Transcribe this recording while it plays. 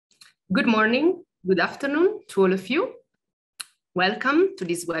Good morning, good afternoon to all of you. Welcome to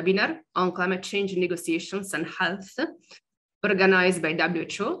this webinar on climate change negotiations and health, organized by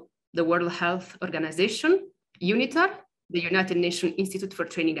WHO, the World Health Organization, UNITAR, the United Nations Institute for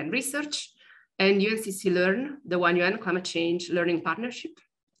Training and Research, and UNCC Learn, the One UN Climate Change Learning Partnership.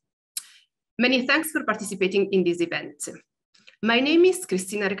 Many thanks for participating in this event. My name is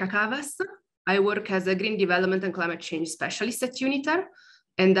Cristina Recacavas. I work as a Green Development and Climate Change Specialist at UNITAR,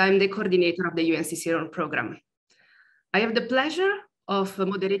 and I'm the coordinator of the UNCC Learn program. I have the pleasure of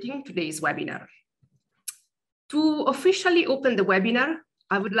moderating today's webinar. To officially open the webinar,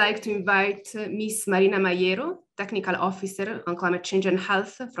 I would like to invite Ms. Marina Maiero, Technical Officer on Climate Change and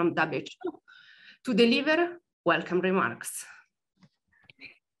Health from WHO, to deliver welcome remarks.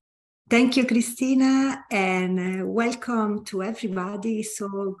 Thank you, Cristina, and welcome to everybody.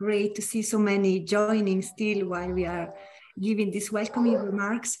 So great to see so many joining still while we are giving these welcoming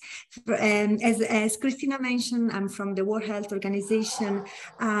remarks. As Cristina mentioned, I'm from the World Health Organization,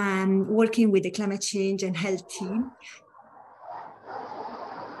 working with the climate change and health team.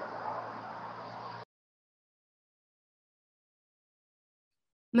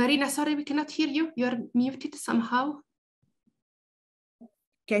 Marina, sorry, we cannot hear you. You're muted somehow.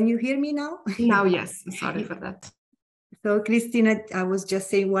 Can you hear me now? Now, yes. Sorry for that. So, Cristina, I was just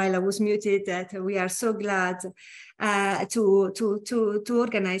saying while I was muted that we are so glad to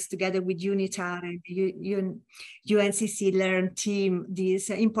organize together with UNITAR and UNCC Learn team this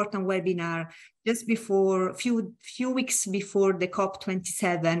important webinar just before few weeks before the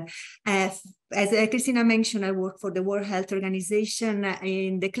COP27. As Cristina mentioned, I work for the World Health Organization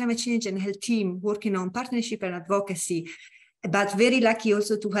in the climate change and health team, working on partnership and advocacy. But very lucky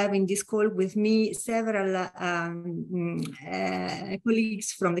also to have in this call with me several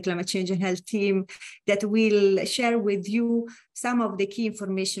colleagues from the climate change and health team that will share with you some of the key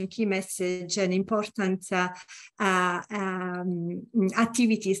information, key message, and important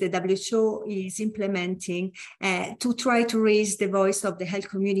activities that WHO is implementing to try to raise the voice of the health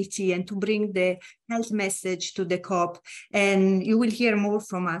community and to bring the health message to the COP. And you will hear more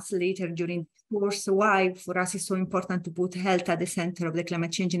from us later during course why for us it's so important to put health at the center of the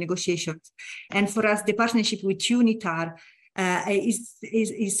climate change negotiations. And for us, the partnership with UNITAR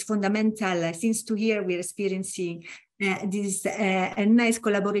is fundamental. Since 2 years, we're experiencing this a nice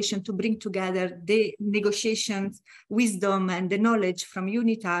collaboration to bring together the negotiations, wisdom, and the knowledge from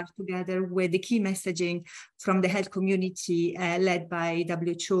UNITAR together with the key messaging from the health community led by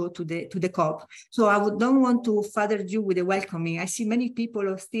WHO to the COP. So I don't want to further you with the welcoming. I see many people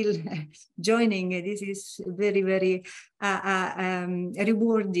are still joining. This is very, very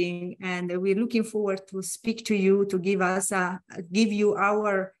rewarding, and we're looking forward to speak to you, to give you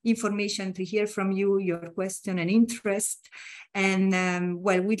our information, to hear from you, your question and interest. And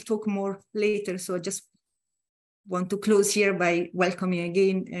well, we'll talk more later. So I just want to close here by welcoming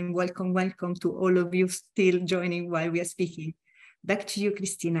again, and welcome to all of you still joining while we are speaking. Back to you,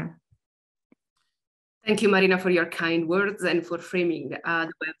 Cristina. Thank you, Marina, for your kind words and for framing the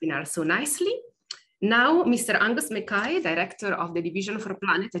webinar so nicely. Now, Mr. Angus Mackay, Director of the Division for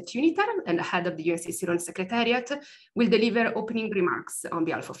Planet at UNITAR and Head of the UNCC Learn Secretariat, will deliver opening remarks on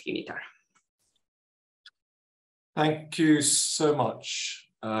behalf of UNITAR. Thank you so much,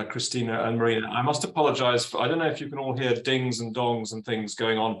 Cristina and Marina. I must apologize for, I don't know if you can all hear dings and dongs and things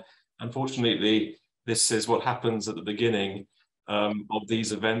going on. Unfortunately, this is what happens at the beginning of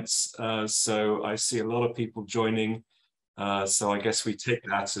these events. So I see a lot of people joining. So I guess we take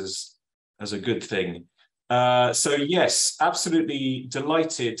that as a good thing. So yes, absolutely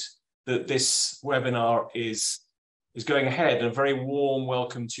delighted that this webinar is going ahead. A very warm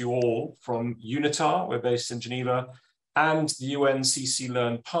welcome to you all from UNITAR, we're based in Geneva, and the UNCC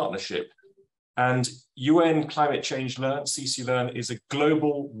Learn partnership. And UN Climate Change Learn, CC Learn, is a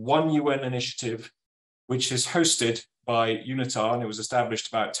global One UN initiative which is hosted by UNITAR, and it was established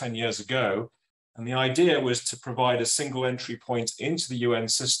about 10 years ago. And the idea was to provide a single entry point into the UN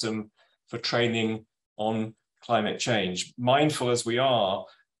system for training on climate change, mindful as we are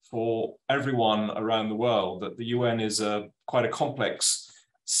for everyone around the world that the UN is quite a complex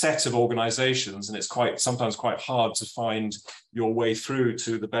set of organizations, and it's sometimes quite hard to find your way through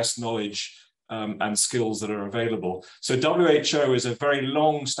to the best knowledge and skills that are available. So WHO is a very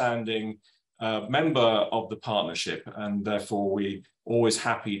long-standing member of the partnership, and therefore we're always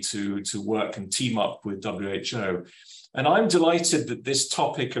happy to work and team up with WHO. And I'm delighted that this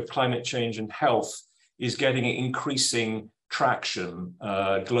topic of climate change and health is getting increasing traction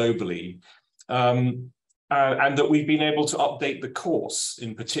globally, and that we've been able to update the course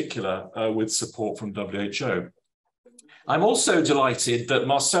in particular with support from WHO. I'm also delighted that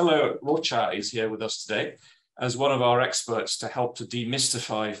Marcelo Rocha is here with us today as one of our experts to help to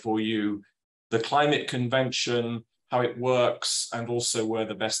demystify for you the climate convention, how it works, and also where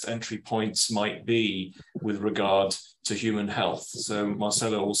the best entry points might be with regard to human health. So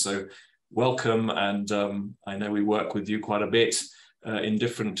Marcelo, also welcome, and I know we work with you quite a bit in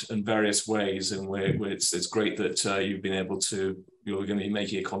different and various ways, and it's great that you're going to be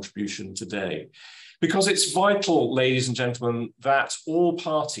making a contribution today. Because it's vital, ladies and gentlemen, that all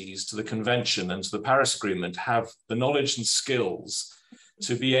parties to the convention and to the Paris Agreement have the knowledge and skills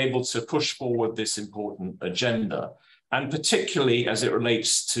to be able to push forward this important agenda, and particularly as it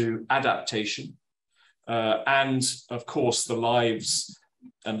relates to adaptation and, of course, the lives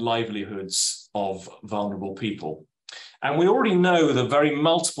and livelihoods of vulnerable people. And we already know the very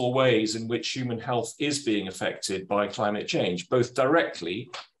multiple ways in which human health is being affected by climate change, both directly,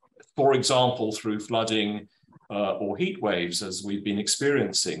 for example, through flooding or heat waves, as we've been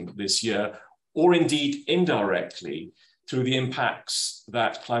experiencing this year, or indeed indirectly through the impacts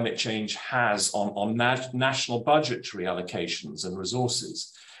that climate change has on national budgetary allocations and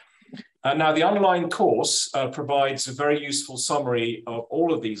resources. Now, the online course provides a very useful summary of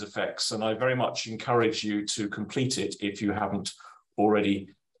all of these effects, and I very much encourage you to complete it if you haven't already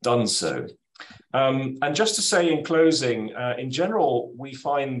done so. And just to say in closing, in general, we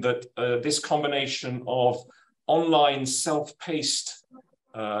find that this combination of online self-paced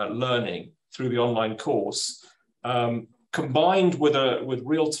learning through the online course, combined with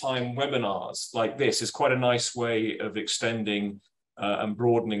real-time webinars like this, is quite a nice way of extending and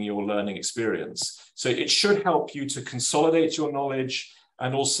broadening your learning experience. So it should help you to consolidate your knowledge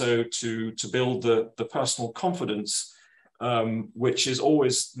and also to build the personal confidence, which is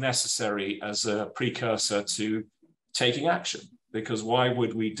always necessary as a precursor to taking action. Because why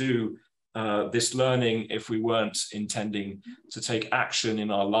would we do this learning if we weren't intending to take action in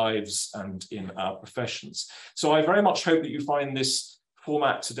our lives and in our professions? So I very much hope that you find this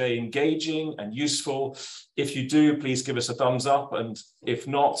format today engaging and useful. If you do, please give us a thumbs up, and if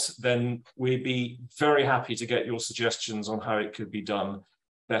not, then we'd be very happy to get your suggestions on how it could be done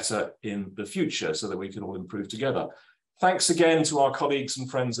better in the future so that we can all improve together. Thanks again to our colleagues and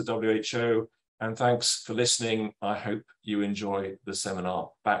friends at WHO, and thanks for listening. I hope you enjoy the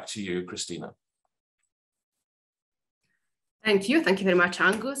seminar. Back to you, Christina. Thank you. Thank you very much,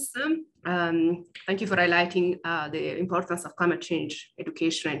 Angus. Thank you for highlighting the importance of climate change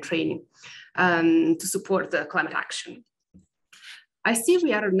education and training to support the climate action. I see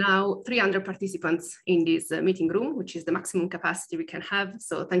we are now 300 participants in this meeting room, which is the maximum capacity we can have.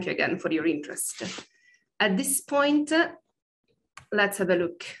 So thank you again for your interest. At this point, let's have a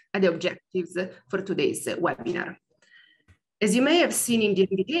look at the objectives for today's webinar. As you may have seen in the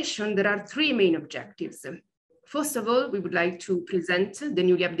invitation, there are three main objectives. First of all, we would like to present the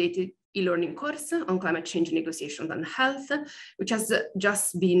newly updated e-learning course on climate change negotiations and health, which has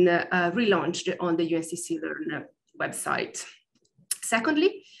just been relaunched on the UNCC Learn website.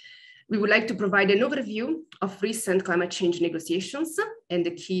 Secondly, we would like to provide an overview of recent climate change negotiations and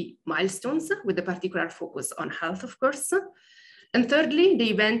the key milestones, with a particular focus on health, of course. And thirdly, the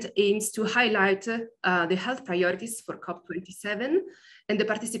event aims to highlight the health priorities for COP27 and the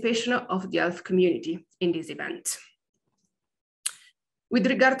participation of the health community in this event. With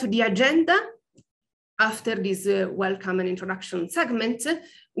regard to the agenda, after this welcome and introduction segment,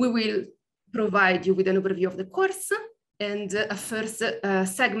 we will provide you with an overview of the course and a first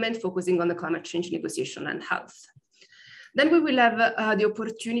segment focusing on the climate change negotiation and health. Then we will have the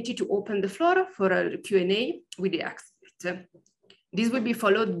opportunity to open the floor for a Q&A with the expert. This will be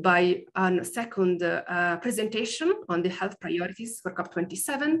followed by a second presentation on the health priorities for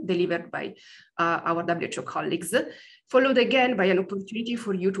COP27, delivered by our WHO colleagues, followed again by an opportunity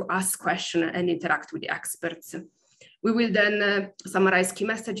for you to ask questions and interact with the experts. We will then summarize key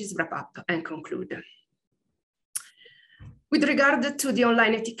messages, wrap up, and conclude. With regard to the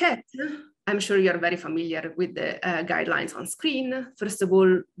online etiquette, I'm sure you're very familiar with the guidelines on screen. First of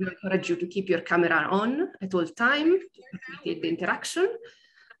all, we encourage you to keep your camera on at all times to facilitate the interaction,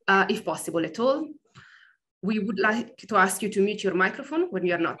 if possible at all. We would like to ask you to mute your microphone when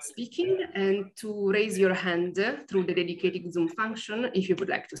you are not speaking and to raise your hand through the dedicated Zoom function if you would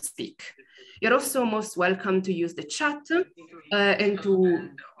like to speak. You're also most welcome to use the chat and to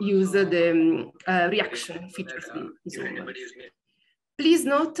use the reaction features in Zoom. Please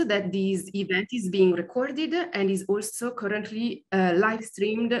note that this event is being recorded and is also currently live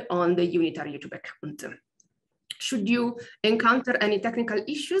streamed on the UNITAR YouTube account. Should you encounter any technical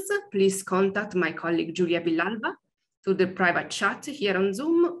issues, please contact my colleague Giulia Villalba to the private chat here on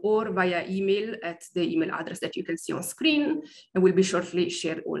Zoom or via email at the email address that you can see on screen and will be shortly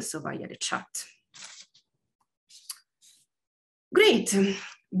shared also via the chat. Great.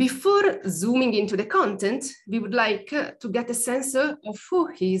 Before zooming into the content, we would like to get a sense of who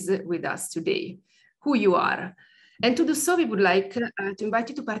is with us today, who you are. And to do so, we would like to invite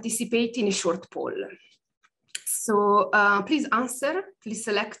you to participate in a short poll. So please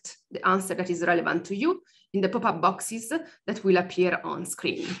select the answer that is relevant to you in the pop-up boxes that will appear on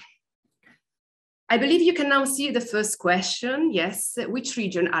screen. I believe you can now see the first question. Yes, which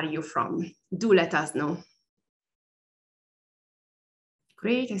region are you from? Do let us know.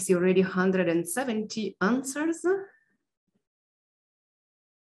 Great, I see already 170 answers. A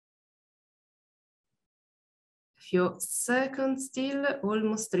few seconds still,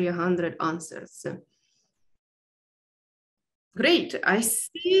 almost 300 answers. Great, I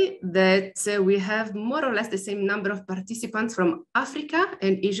see that we have more or less the same number of participants from Africa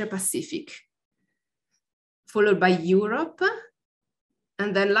and Asia Pacific, followed by Europe,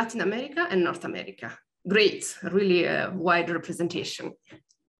 and then Latin America and North America. Great, really a wide representation.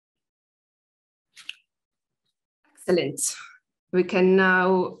 Excellent. We can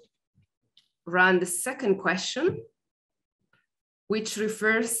now run the second question, which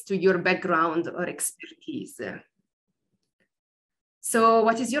refers to your background or expertise. So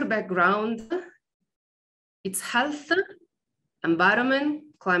what is your background? It's health, environment,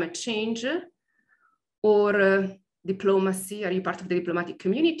 climate change, or diplomacy. Are you part of the diplomatic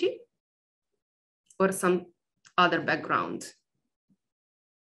community? Or some other background?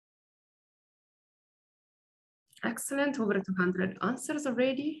 Excellent, over 200 answers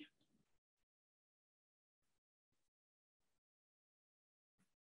already.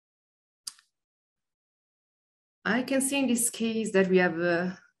 I can see in this case that we have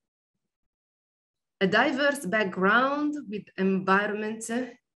a diverse background with environment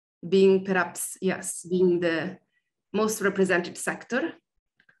being perhaps, yes, being the most represented sector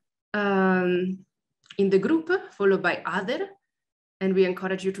in the group, followed by other. And we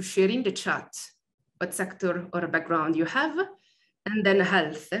encourage you to share in the chat what sector or background you have. And then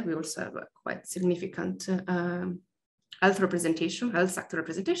health, we also have a quite significant health representation, health sector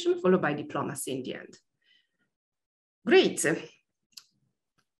representation, followed by diplomacy in the end. Great.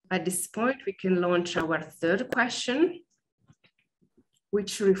 At this point, we can launch our third question,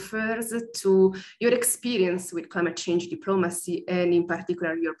 which refers to your experience with climate change diplomacy and in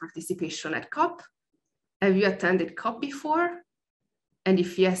particular your participation at COP. Have you attended COP before? And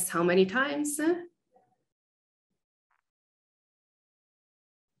if yes, how many times?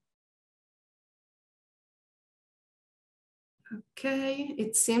 Okay,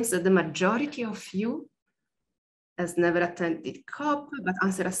 it seems that the majority of you has never attended COP, but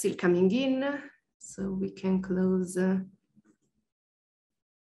answers are still coming in, so we can close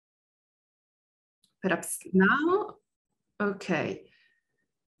perhaps now. Okay.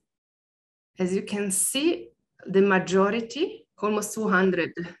 As you can see, the majority, almost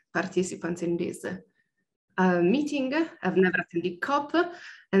 200 participants in this meeting have never attended COP,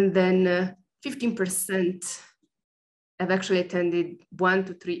 and then 15% have actually attended 1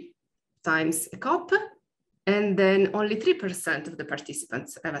 to 3 times a COP, and then only 3% of the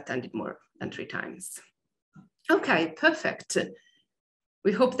participants have attended more than 3 times. Okay, perfect.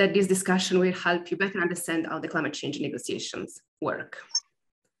 We hope that this discussion will help you better understand how the climate change negotiations work.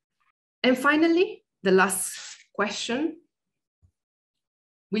 And finally, the last question.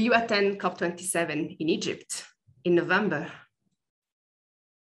 Will you attend COP27 in Egypt in November?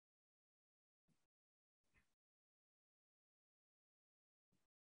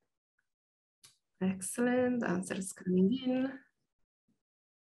 Excellent, answers coming in.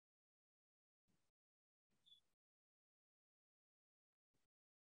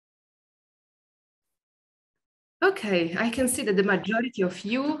 Okay, I can see that the majority of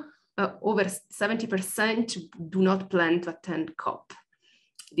you, over 70%, do not plan to attend COP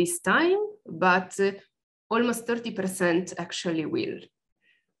this time, but almost 30% actually will.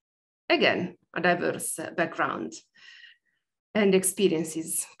 Again, a diverse background and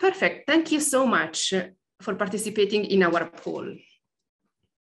experiences. Perfect. Thank you so much for participating in our poll.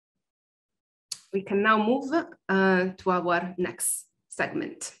 We can now move to our next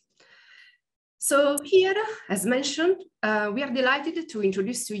segment. So here, as mentioned, we are delighted to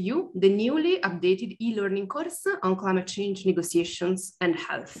introduce to you the newly updated e-learning course on climate change negotiations and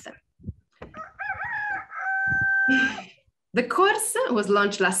health. The course was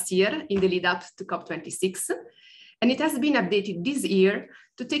launched last year in the lead up to COP26, and it has been updated this year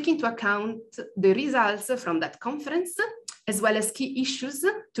to take into account the results from that conference, as well as key issues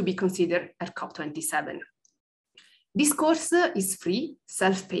to be considered at COP27. This course is free,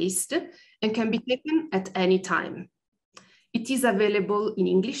 self-paced, and can be taken at any time. It is available in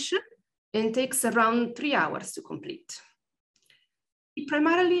English and takes around 3 hours to complete. It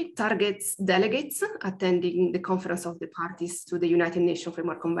primarily targets delegates attending the Conference of the Parties to the United Nations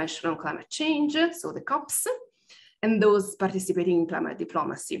Framework Convention on Climate Change, so the COPs, and those participating in climate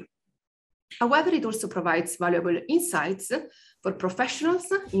diplomacy. However, it also provides valuable insights for professionals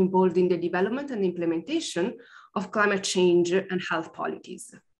involved in the development and implementation of climate change and health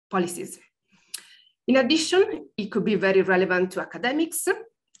policies. In addition, it could be very relevant to academics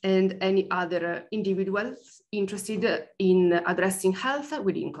and any other individuals interested in addressing health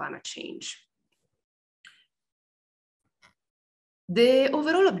within climate change. The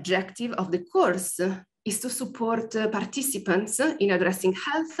overall objective of the course is to support participants in addressing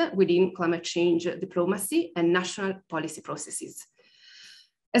health within climate change diplomacy and national policy processes,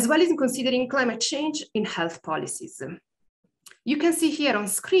 as well as in considering climate change in health policies. You can see here on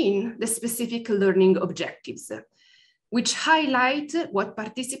screen the specific learning objectives, which highlight what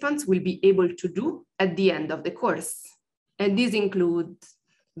participants will be able to do at the end of the course. And these include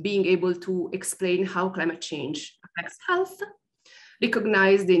being able to explain how climate change affects health,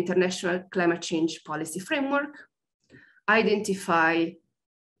 recognize the international climate change policy framework, identify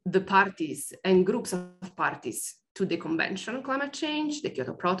the parties and groups of parties to the Convention on Climate Change, the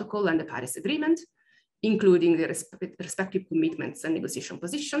Kyoto Protocol, and the Paris Agreement, including the respective commitments and negotiation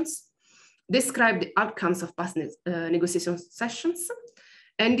positions, describe the outcomes of past negotiation sessions,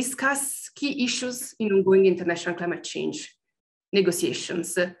 and discuss key issues in ongoing international climate change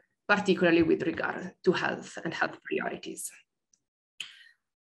negotiations, particularly with regard to health and health priorities.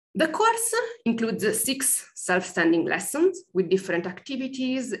 The course includes 6 self-standing lessons with different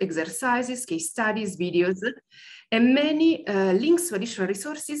activities, exercises, case studies, videos, and many links to additional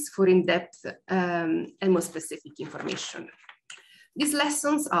resources for in-depth and more specific information. These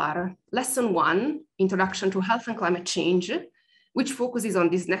lessons are Lesson 1, Introduction to Health and Climate Change, which focuses on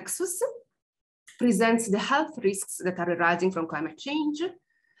this nexus, presents the health risks that are arising from climate change,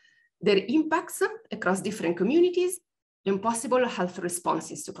 their impacts across different communities, and possible health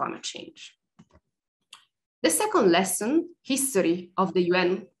responses to climate change. The second lesson, History of the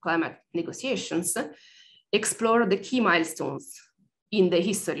UN Climate Negotiations, explore the key milestones in the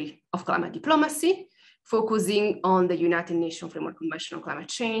history of climate diplomacy, focusing on the United Nations Framework Convention on Climate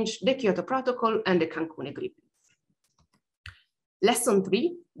Change, the Kyoto Protocol, and the Cancun Agreement. Lesson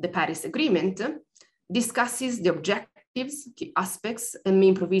 3, the Paris Agreement, discusses the objectives, key aspects, and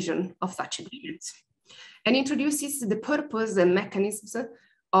main provision of such agreements, and introduces the purpose and mechanisms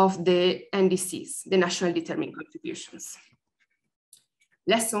of the NDCs, the National Determined Contributions.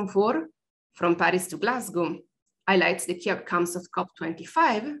 Lesson 4, From Paris to Glasgow, highlights the key outcomes of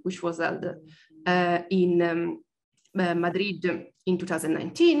COP25, which was held in Madrid in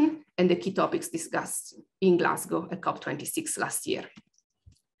 2019, and the key topics discussed in Glasgow at COP26 last year.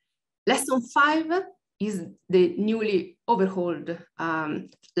 Lesson 5 is the newly overhauled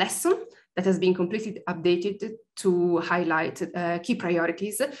lesson that has been completely updated to highlight key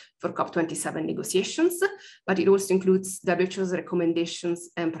priorities for COP27 negotiations, but it also includes WHO's recommendations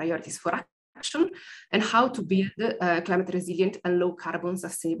and priorities for action and how to build climate resilient and low carbon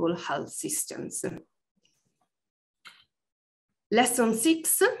sustainable health systems. Lesson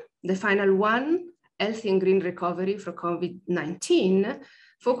 6, the final one, Healthy and Green Recovery for COVID-19,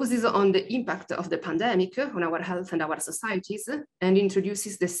 focuses on the impact of the pandemic on our health and our societies, and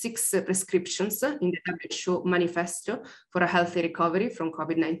introduces the 6 prescriptions in the WHO manifesto for a healthy recovery from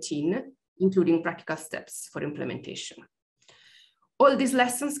COVID-19, including practical steps for implementation. All these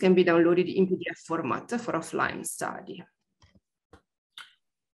lessons can be downloaded in PDF format for offline study.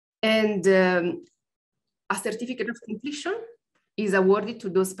 And a certificate of completion is awarded to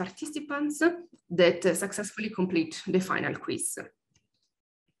those participants that successfully complete the final quiz.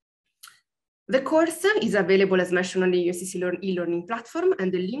 The course is available as mentioned on the UCC e-learning platform,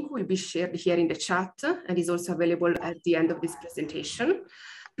 and the link will be shared here in the chat and is also available at the end of this presentation.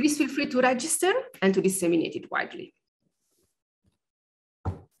 Please feel free to register and to disseminate it widely.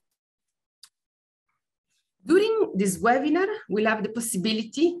 During this webinar, we'll have the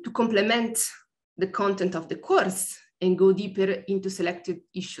possibility to complement the content of the course and go deeper into selected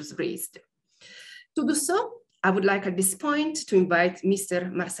issues raised. To do so, I would like at this point to invite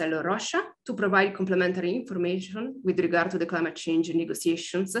Mr. Marcelo Rocha to provide complementary information with regard to the climate change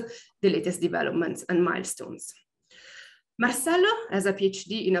negotiations, the latest developments and milestones. Marcelo has a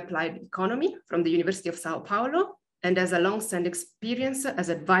PhD in applied economy from the University of Sao Paulo and has a long-standing experience as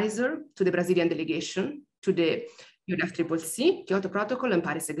advisor to the Brazilian delegation to the UNFCCC, Kyoto Protocol and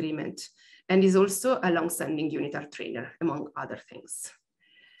Paris Agreement, and is also a long-standing UNITAR trainer, among other things.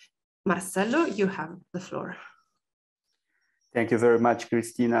 Marcello, you have the floor. Thank you very much,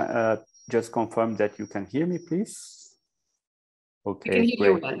 Christina. Just confirm that you can hear me, please. Okay, we can hear great.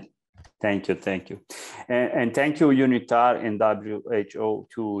 you well. Thank you, thank you. And thank you, UNITAR and WHO,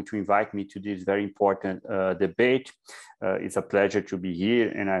 to invite me to this very important debate. It's a pleasure to be here,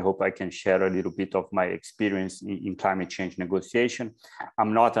 and I hope I can share a little bit of my experience in climate change negotiation.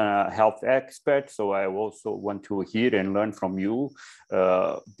 I'm not a health expert, so I also want to hear and learn from you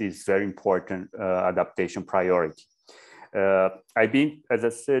this very important adaptation priority. I've been, as I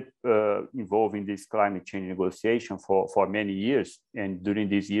said, involved in this climate change negotiation for many years. And during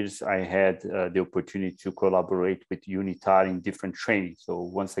these years, I had the opportunity to collaborate with UNITAR in different trainings. So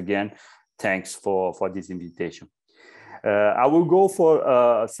once again, thanks for this invitation. I will go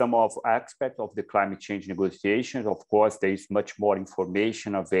for some of aspects of the climate change negotiations. Of course, there is much more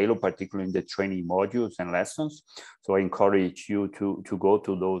information available, particularly in the training modules and lessons. So I encourage you to go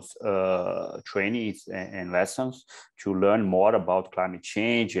to those trainings and lessons to learn more about climate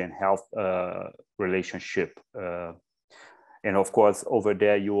change and health relationship. And of course, over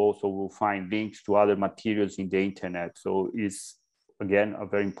there, you also will find links to other materials in the internet. So it's, again, a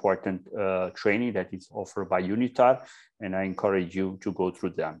very important training that is offered by UNITAR, and I encourage you to go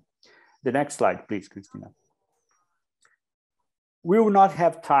through them. The next slide, please, Christina. We will not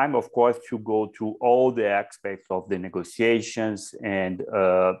have time, of course, to go through all the aspects of the negotiations, and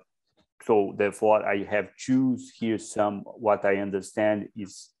so therefore I have choose here some what I understand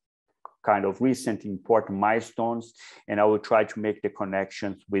is kind of recent important milestones, and I will try to make the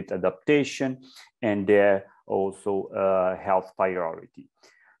connections with adaptation and their also health priority.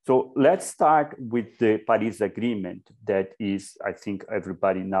 So let's start with the Paris Agreement. That is, I think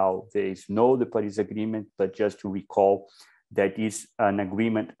everybody nowadays know the Paris Agreement, but just to recall, that is an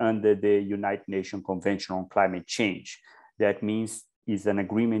agreement under the United Nations Convention on Climate Change. That means it's an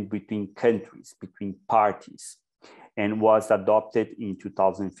agreement between countries, between parties, and was adopted in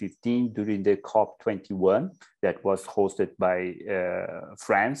 2015 during the COP21 that was hosted by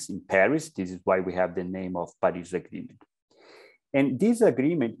France in Paris. This is why we have the name of Paris Agreement. And this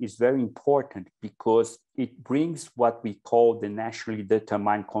agreement is very important because it brings what we call the nationally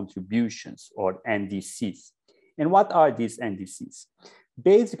determined contributions, or NDCs. And what are these NDCs?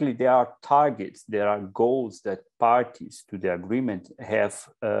 Basically, there are targets, there are goals that parties to the agreement have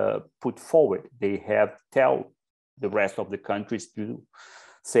put forward. They have tell the rest of the countries to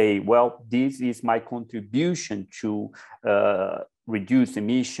say, well, this is my contribution to reduce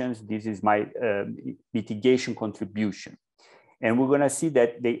emissions. This is my mitigation contribution. And we're going to see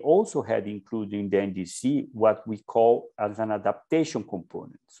that they also had included in the NDC what we call as an adaptation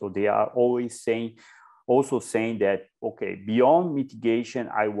component. So they are always saying, also saying that, okay, beyond mitigation,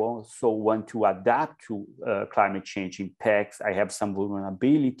 I also want to adapt to climate change impacts. I have some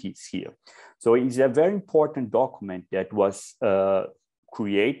vulnerabilities here. So it's a very important document that was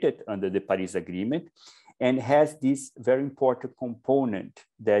created under the Paris Agreement and has this very important component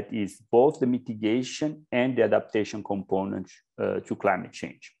that is both the mitigation and the adaptation component to climate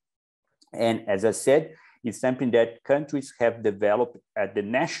change. And as I said, it's something that countries have developed at the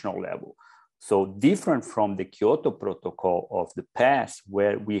national level. So different from the Kyoto Protocol of the past,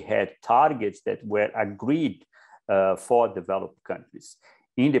 where we had targets that were agreed for developed countries.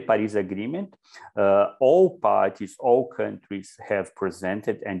 In the Paris Agreement, all parties, all countries have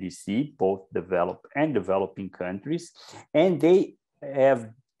presented NDC, both developed and developing countries, and they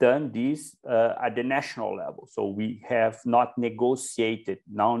have done this at the national level. So we have not negotiated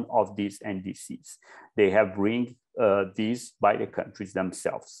none of these NDCs. They have bring these by the countries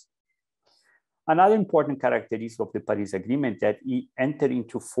themselves. Another important characteristic of the Paris Agreement that it entered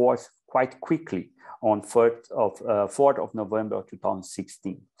into force quite quickly on 4th of November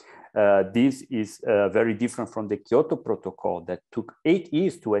 2016. This is very different from the Kyoto Protocol that took 8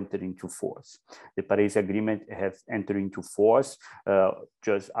 years to enter into force. The Paris Agreement has entered into force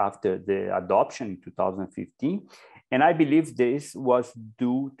just after the adoption in 2015. And I believe this was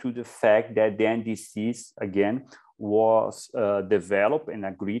due to the fact that the NDCs, again, was developed and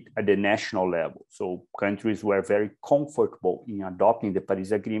agreed at the national level. So countries were very comfortable in adopting the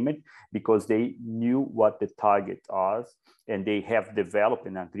Paris Agreement because they knew what the target are and they have developed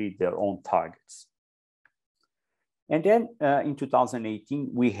and agreed their own targets. And then in 2018,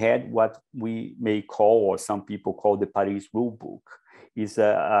 we had what we may call, or some people call, the Paris Rulebook. Is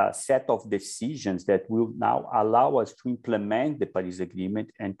a set of decisions that will now allow us to implement the Paris Agreement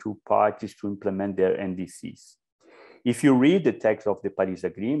and to parties to implement their NDCs. If you read the text of the Paris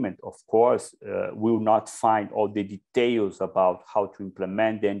Agreement, of course, we will not find all the details about how to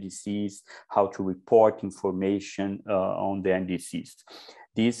implement the NDCs, how to report information on the NDCs.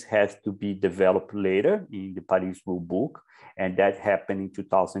 This has to be developed later in the Paris Rule Book, and that happened in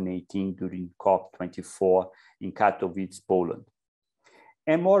 2018 during COP24 in Katowice, Poland.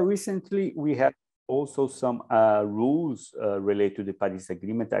 And more recently, we have also some rules related to the Paris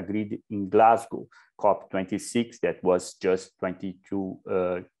Agreement agreed in Glasgow, COP26, that was just 22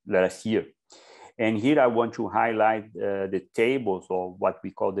 last year. And here I want to highlight the tables, or what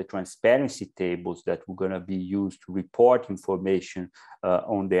we call the transparency tables, that we're going to be used to report information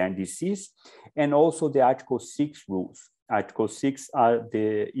on the NDCs, and also the Article 6 rules. Article 6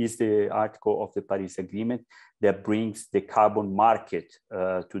 is the article of the Paris Agreement that brings the carbon market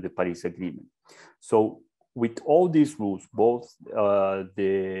to the Paris Agreement. So with all these rules, both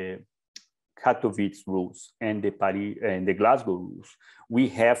the Katowice rules and the Paris and the Glasgow rules, we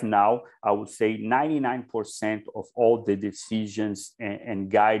have now, I would say, 99% of all the decisions and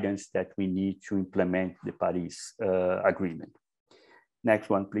guidance that we need to implement the Paris Agreement. Next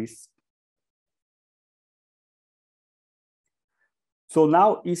one, please. So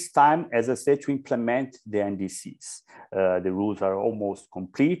now it's time, as I said, to implement the NDCs. The rules are almost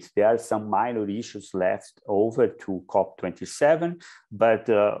complete. There are some minor issues left over to COP27, but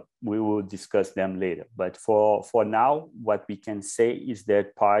we will discuss them later. But for now, what we can say is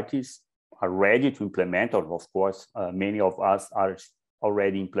that parties are ready to implement, or of course, many of us are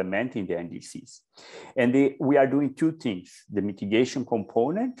already implementing the NDCs. And we are doing two things: the mitigation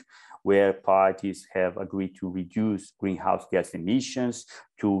component, where parties have agreed to reduce greenhouse gas emissions,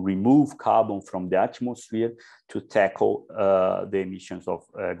 to remove carbon from the atmosphere, to tackle the emissions of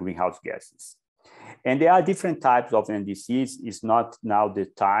greenhouse gases. And there are different types of NDCs. It's not now the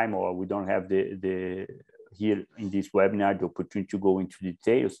time, or we don't have here in this webinar the opportunity to go into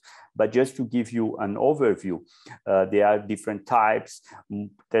details, but just to give you an overview, there are different types.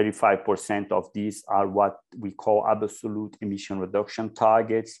 35% of these are what we call absolute emission reduction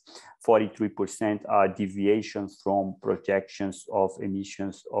targets. 43% are deviations from projections of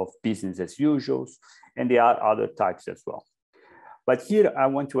emissions of business as usual, and there are other types as well. But here I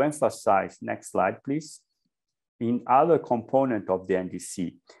want to emphasize, next slide, please, in other component of the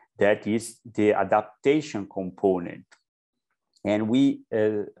NDC, that is the adaptation component. And we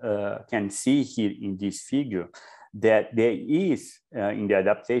can see here in this figure that there is, in the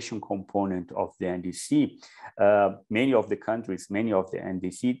adaptation component of the NDC, many of the countries, many of the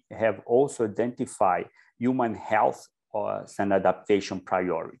NDC have also identified human health as an adaptation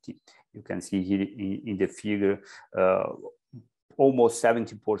priority. You can see here in the figure, almost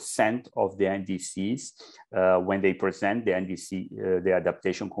 70% of the NDCs, when they present the NDC, the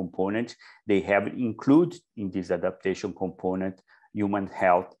adaptation component, they have included in this adaptation component human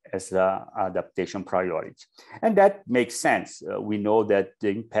health as an adaptation priority. And that makes sense. We know that the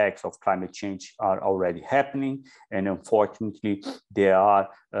impacts of climate change are already happening, and unfortunately, they are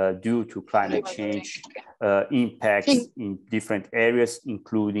due to climate change impacts in different areas,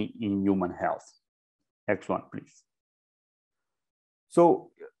 including in human health. Next one, please.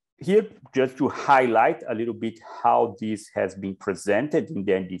 So here, just to highlight a little bit how this has been presented in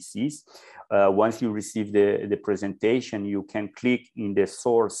the NDCs, once you receive the presentation, you can click in the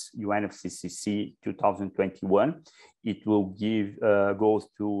source UNFCCC 2021. It will goes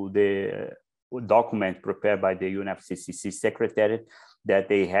to the document prepared by the UNFCCC Secretariat that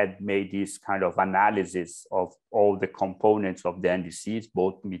they had made this kind of analysis of all the components of the NDCs,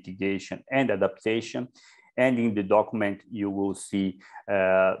 both mitigation and adaptation. And in the document, you will see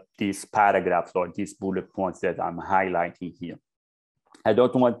these paragraphs or these bullet points that I'm highlighting here. I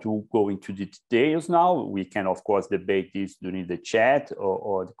don't want to go into the details now. We can, of course, debate this during the chat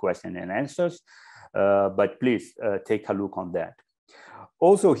or the question and answers, but please take a look on that.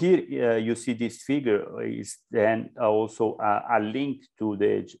 Also here, you see this figure is then also a link to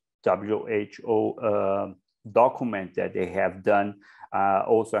the WHO document that they have done,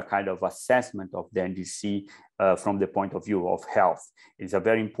 also a kind of assessment of the NDC from the point of view of health. It's a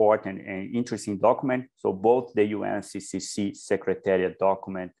very important and interesting document. So both the UNFCCC Secretariat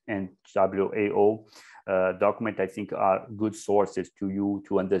document and WAO document, I think, are good sources to you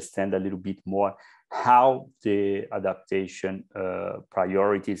to understand a little bit more how the adaptation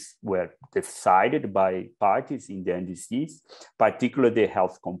priorities were decided by parties in the NDCs, particularly the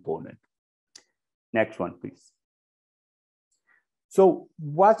health component. Next one, please. So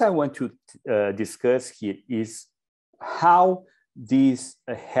what I want to discuss here is how this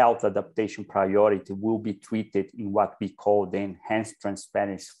health adaptation priority will be treated in what we call the Enhanced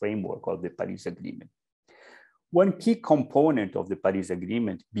Transparency Framework of the Paris Agreement. One key component of the Paris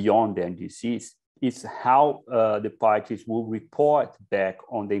Agreement beyond the NDCs is how the parties will report back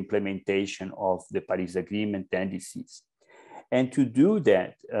on the implementation of the Paris Agreement NDCs. And to do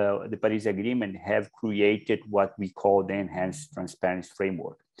that, the Paris Agreement have created what we call the Enhanced Transparency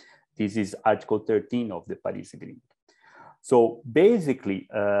Framework. This is Article 13 of the Paris Agreement. So basically,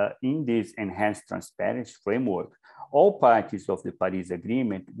 in this Enhanced Transparency Framework, all parties of the Paris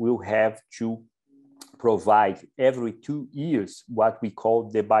Agreement will have to provide every 2 years what we call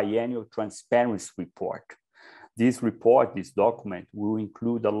the Biennial Transparency Report. This report, this document, will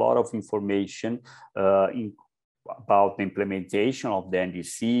include a lot of information about the implementation of the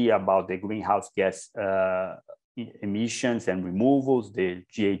NDC, about the greenhouse gas emissions and removals, the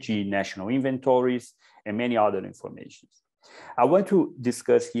GHG national inventories, and many other information. I want to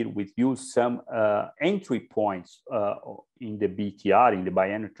discuss here with you some entry points in the BTR, in the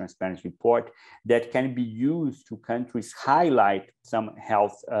Biennial Transparency Report, that can be used to countries highlight some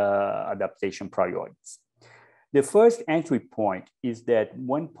health adaptation priorities. The first entry point is that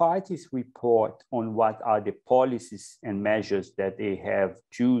when parties report on what are the policies and measures that they have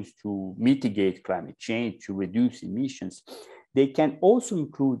choose to mitigate climate change, to reduce emissions, they can also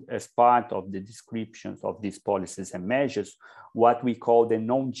include as part of the descriptions of these policies and measures what we call the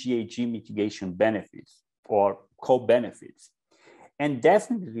non-GHG mitigation benefits or co-benefits. And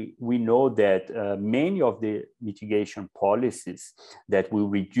definitely, we know that many of the mitigation policies that will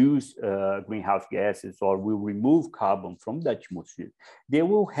reduce greenhouse gases or will remove carbon from the atmosphere, they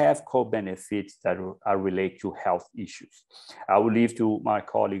will have co-benefits that are related to health issues. I will leave to my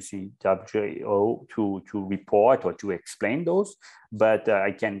colleagues in WHO to report or to explain those, but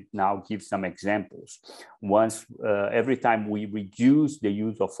I can now give some examples. Every time we reduce the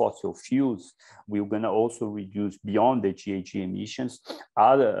use of fossil fuels, we're going to also reduce beyond the GHG emissions,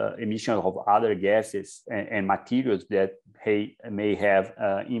 other emissions of other gases and materials that may have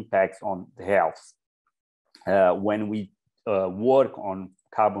impacts on the health. When we work on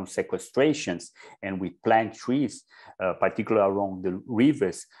carbon sequestrations and we plant trees, particularly along the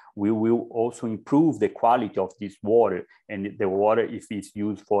rivers, we will also improve the quality of this water. And the water, if it's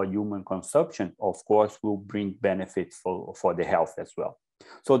used for human consumption, of course, will bring benefits for the health as well.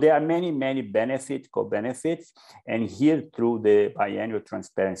 So there are many, many benefits, co-benefits. And here through the Biennial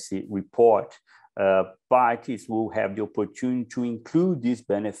Transparency Report, parties will have the opportunity to include these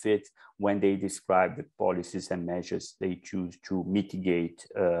benefits when they describe the policies and measures they choose to mitigate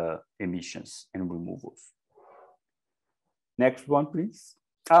emissions and removals. Next one, please.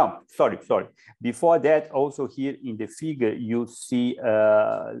 Oh, sorry. Before that, also here in the figure, you see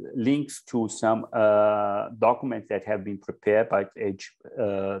links to some documents that have been prepared by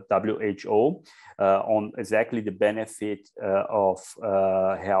WHO on exactly the benefit of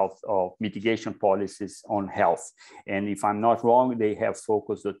health, of mitigation policies on health. And if I'm not wrong, they have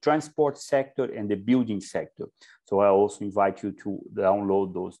focused the transport sector and the building sector. So I also invite you to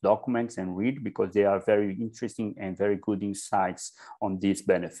download those documents and read, because they are very interesting and very good insights on these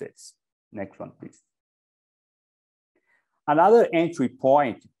benefits. Next one, please. Another entry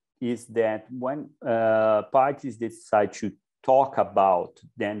point is that when parties decide to talk about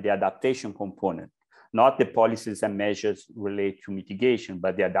then the adaptation component, not the policies and measures related to mitigation,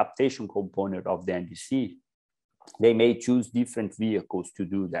 but the adaptation component of the NDC, they may choose different vehicles to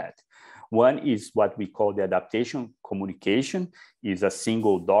do that. One is what we call the adaptation communication. Is a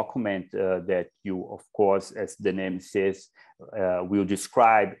single document that you, of course, as the name says, will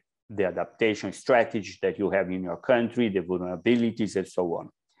describe the adaptation strategy that you have in your country, the vulnerabilities, and so on.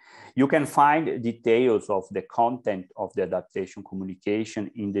 You can find details of the content of the adaptation communication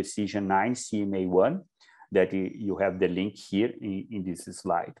in Decision 9 CMA1, that you have the link here in this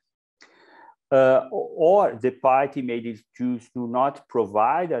slide. Or the party may choose to not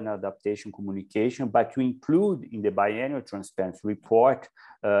provide an adaptation communication, but to include in the Biennial Transparency Report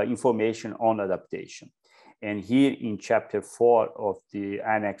information on adaptation. And here in Chapter 4 of the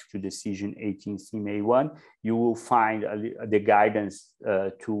Annex to Decision 18 CMA1, you will find the guidance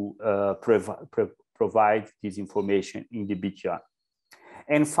to provide this information in the BTR.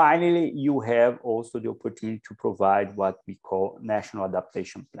 And finally, you have also the opportunity to provide what we call national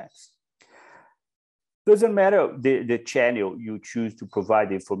adaptation plans. Doesn't matter the channel you choose to provide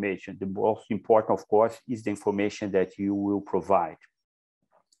the information. The most important, of course, is the information that you will provide.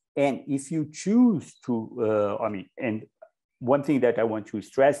 And if you choose to, and one thing that I want to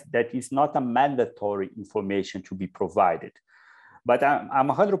stress, that is not a mandatory information to be provided. But I'm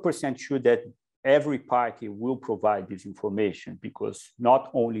 100% sure that every party will provide this information, because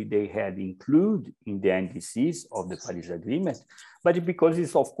not only they had included in the NDCs of the Paris Agreement, but because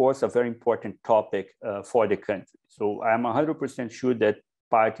it's, of course, a very important topic for the country. So I'm 100% sure that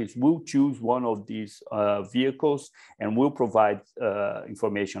parties will choose one of these vehicles and will provide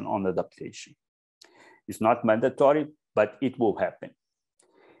information on adaptation. It's not mandatory, but it will happen.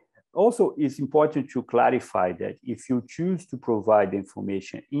 Also, it's important to clarify that if you choose to provide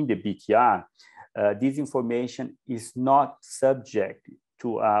information in the BTR, this information is not subject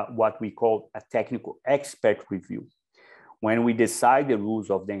to what we call a technical expert review. When we decide the rules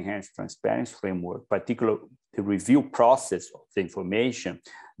of the Enhanced Transparency Framework, particularly the review process of the information,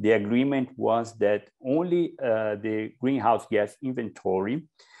 the agreement was that only the greenhouse gas inventory,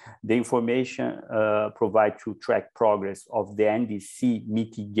 the information provided to track progress of the NDC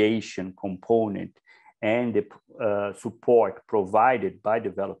mitigation component, and the support provided by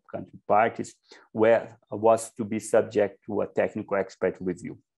developed country parties was to be subject to a technical expert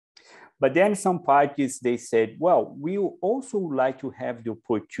review. But then some parties, they said, well, we would also like to have the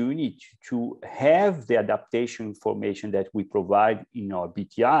opportunity to have the adaptation information that we provide in our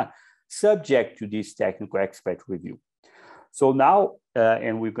BTR subject to this technical expert review. So now,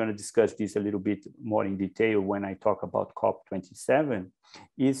 and we're going to discuss this a little bit more in detail when I talk about COP27,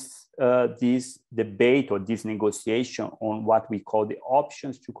 is this debate or this negotiation on what we call the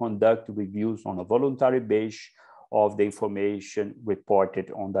options to conduct reviews on a voluntary basis of the information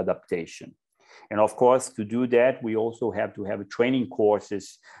reported on the adaptation. And of course, to do that, we also have to have training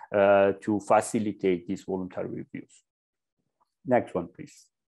courses to facilitate these voluntary reviews. Next one, please.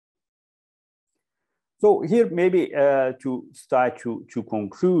 So here, maybe to start to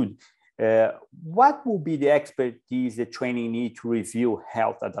conclude, what will be the expertise the training need to review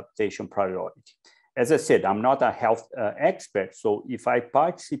health adaptation priority? As I said, I'm not a health expert, so if I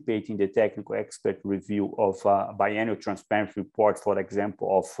participate in the technical expert review of biannual transparency report, for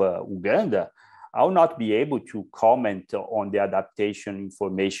example, of Uganda, I'll not be able to comment on the adaptation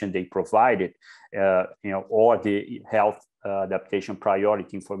information they provided, or the health adaptation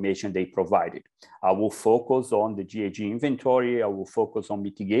priority information they provided. I will focus on the GHG inventory. I will focus on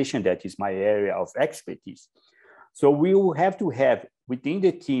mitigation. That is my area of expertise. So we will have to have within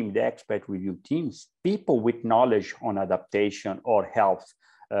the team, the expert review teams, people with knowledge on adaptation or health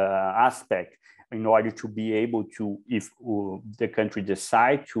aspect in order to be able to, if the country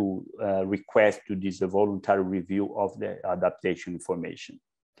decide to request to this voluntary review of the adaptation information.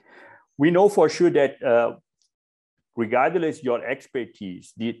 We know for sure that regardless your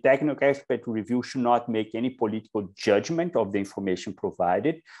expertise, the technical expert review should not make any political judgment of the information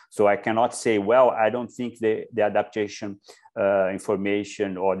provided. So I cannot say, well, I don't think the adaptation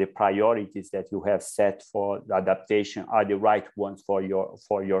information or the priorities that you have set for the adaptation are the right ones for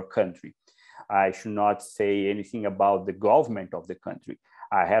your country. I should not say anything about the government of the country.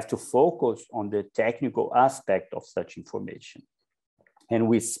 I have to focus on the technical aspect of such information. And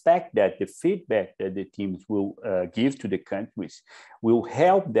we expect that the feedback that the teams will give to the countries will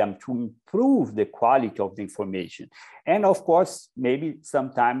help them to improve the quality of the information. And of course, maybe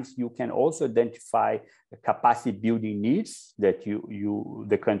sometimes you can also identify the capacity building needs that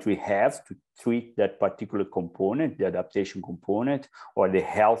the country has to treat that particular component, the adaptation component, or the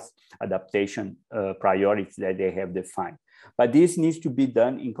health adaptation priorities that they have defined. But this needs to be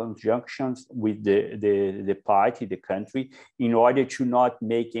done in conjunction with the party, the country, in order to not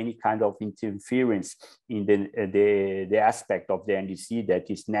make any kind of interference in the aspect of the NDC that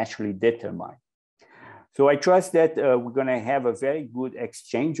is naturally determined. So I trust that we're going to have a very good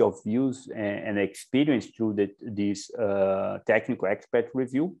exchange of views and experience through this technical expert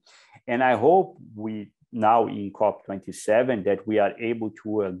review. And I hope we now in COP27 that we are able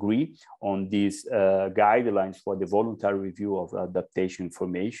to agree on these guidelines for the voluntary review of adaptation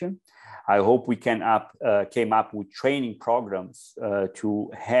information. I hope we came up with training programs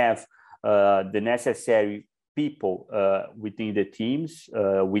to have the necessary people within the teams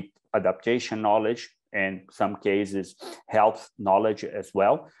with adaptation knowledge and some cases health knowledge as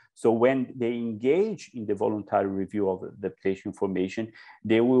well. So when they engage in the voluntary review of adaptation information,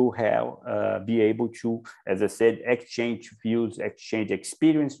 they will be able to, as I said, exchange views, exchange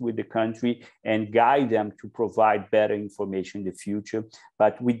experience with the country and guide them to provide better information in the future,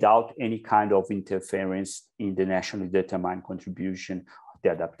 but without any kind of interference in the nationally determined contribution,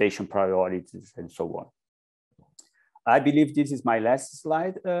 the adaptation priorities, and so on. I believe this is my last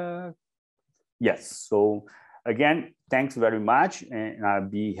slide. Yes, so again, thanks very much, and I'll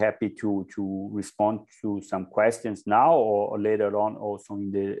be happy to respond to some questions now or later on also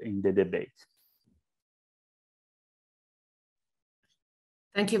in the debate.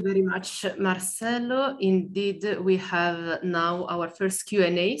 Thank you very much, Marcelo. Indeed, we have now our first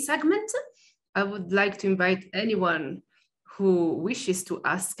Q&A segment. I would like to invite anyone who wishes to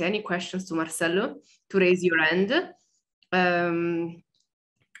ask any questions to Marcelo to raise your hand.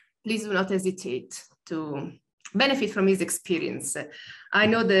 Please do not hesitate to benefit from his experience. I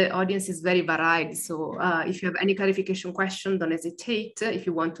know the audience is very varied, so if you have any clarification question, don't hesitate. If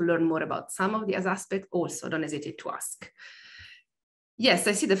you want to learn more about some of these aspects, also don't hesitate to ask. Yes,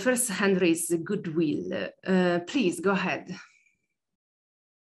 I see the first hand raised, Goodwill. Please go ahead.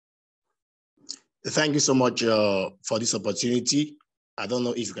 Thank you so much for this opportunity. I don't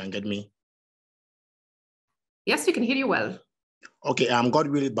know if you can get me. Yes, we can hear you well. Okay, I'm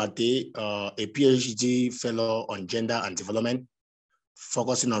Goodwill Bate, a PhD fellow on gender and development,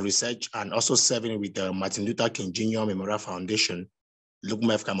 focusing on research and also serving with the Martin Luther King Jr. Memorial Foundation,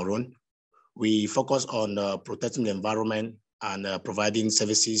 LUCMEF Cameroon. We focus on protecting the environment and providing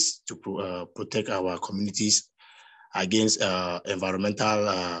services to protect our communities against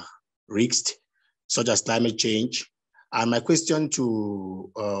environmental risks, such as climate change. And my question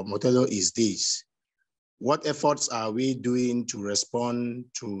to Motelo is this: what efforts are we doing to respond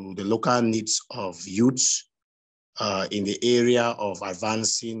to the local needs of youths in the area of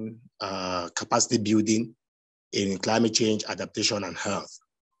advancing capacity building in climate change, adaptation, and health?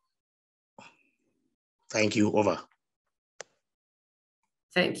 Thank you, over.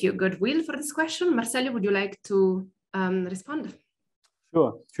 Thank you, Goodwill, for this question. Marcelo, would you like to respond?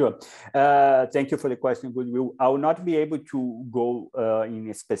 Sure. Thank you for the question, Goodwill. I will not be able to go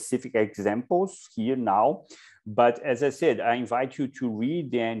in specific examples here now, but as I said, I invite you to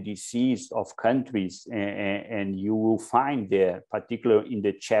read the NDCs of countries, and you will find there, particularly in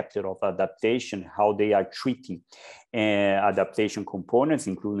the chapter of adaptation, how they are treating adaptation components,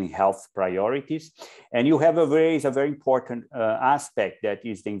 including health priorities. And you have a very important aspect, that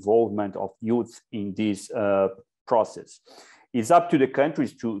is the involvement of youth in this process. It's up to the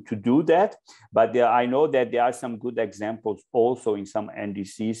countries to do that, but I know that there are some good examples also in some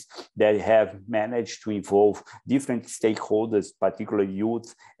NDCs that have managed to involve different stakeholders, particularly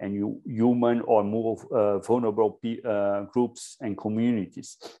youth and human or more vulnerable groups and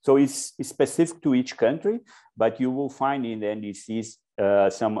communities. So it's specific to each country, but you will find in the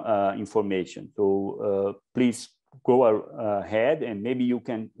NDCs some information. So please go ahead, and maybe you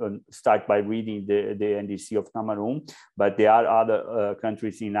can start by reading the NDC of Cameroon, but there are other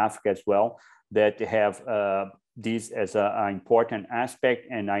countries in Africa as well that have this as an important aspect,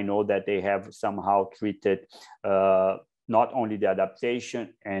 and I know that they have somehow treated not only the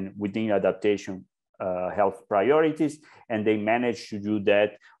adaptation and within adaptation health priorities, and they managed to do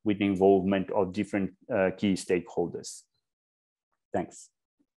that with the involvement of different key stakeholders. Thanks.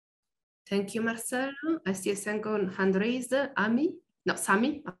 Thank you, Marcelo. I see a second hand raised.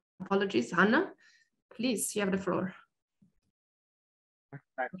 Sami, apologies. Hannah, please, you have the floor.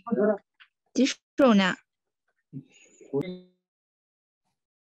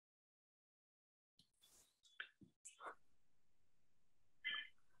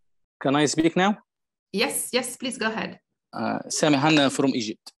 Can I speak now? Yes, please go ahead. Sami Hanna from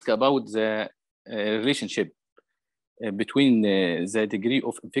Egypt, about the relationship between the degree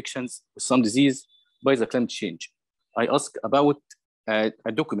of infections with some disease by the climate change. I ask about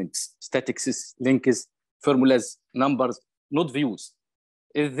documents, statistics, links, formulas, numbers, not views.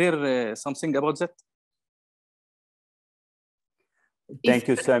 Is there something about that? Thank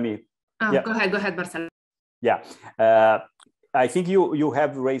you, Sami. Yeah. Go ahead, Marcelo. Yeah. I think you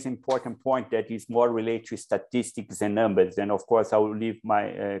have raised an important point that is more related to statistics and numbers. And of course, I will leave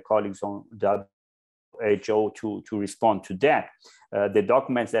my colleagues on the WHO to respond to that. The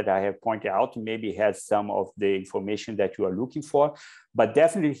documents that I have pointed out maybe has some of the information that you are looking for, but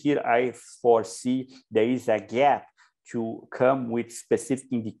definitely here I foresee there is a gap to come with specific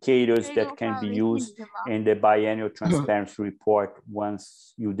indicators that can be used in the biennial transparency report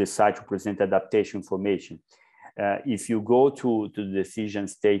once you decide to present adaptation information. If you go to the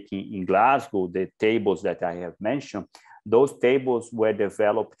decisions taken in Glasgow, the tables that I have mentioned, those tables were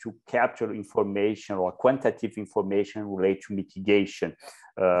developed to capture information or quantitative information related to mitigation,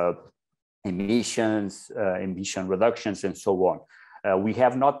 emissions, emission reductions, and so on. We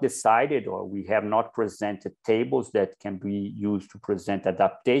have not decided, or we have not presented tables that can be used to present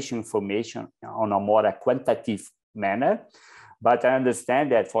adaptation information on a more quantitative manner, But I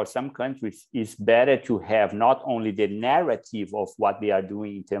understand that for some countries, it's better to have not only the narrative of what they are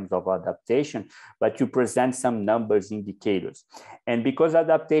doing in terms of adaptation, but to present some numbers, indicators. And because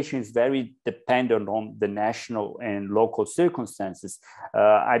adaptation is very dependent on the national and local circumstances,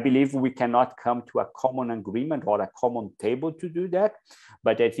 I believe we cannot come to a common agreement or a common table to do that.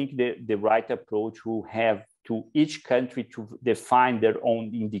 But I think the right approach will have to each country to define their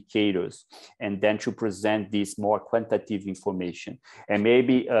own indicators and then to present this more quantitative information. And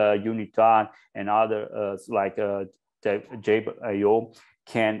maybe UNITAR and other like JIO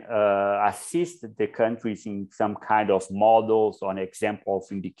can assist the countries in some kind of models or an example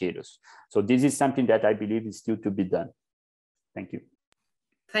of indicators. So this is something that I believe is still to be done. Thank you.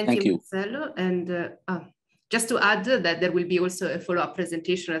 Thank you, Marcelo. And just to add that there will be also a follow-up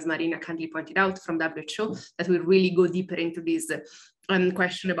presentation, as Marina kindly pointed out, from WHO that will really go deeper into this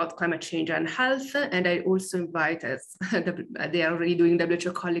question about climate change and health. And I also invite, as they are already doing,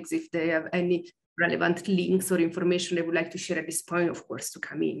 WHO colleagues, if they have any relevant links or information they would like to share at this point, of course, to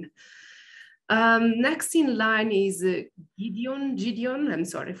come in. Next in line is Gideon. I'm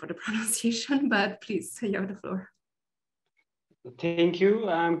sorry for the pronunciation, but please, you have the floor. Thank you.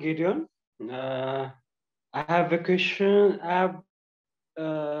 I'm Gideon. I have a question. I have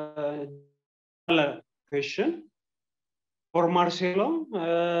a question for Marcelo.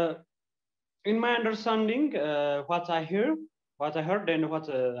 In my understanding, what I heard, and what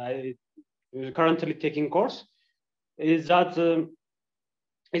I currently taking course is that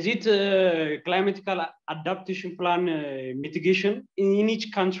is it climatical adaptation plan mitigation in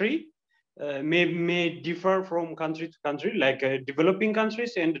each country may differ from country to country, like developing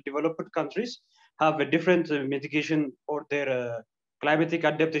countries and developed countries have a different mitigation for their climatic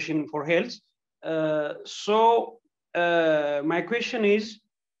adaptation for health. So my question is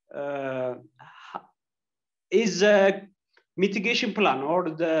a mitigation plan or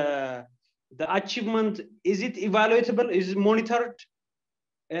the achievement, is it evaluatable, is it monitored,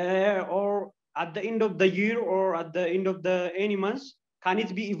 or at the end of the year or at the end of the any months, can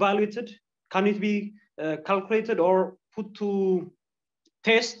it be evaluated? Can it be calculated or put to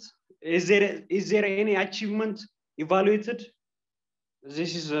test? Is there any achievement evaluated?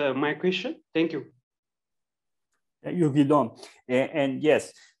 This is my question. Thank you. You, Guidon. And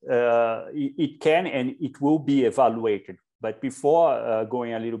yes, it can and it will be evaluated. But before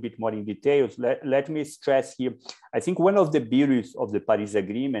going a little bit more in details, let me stress here, I think one of the beauties of the Paris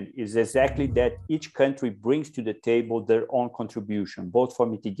Agreement is exactly that each country brings to the table their own contribution, both for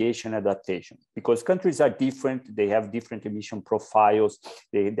mitigation and adaptation, because countries are different, they have different emission profiles,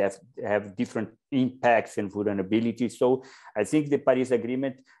 they have different impacts and vulnerabilities. So I think the Paris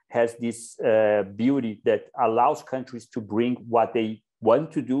Agreement has this beauty that allows countries to bring what they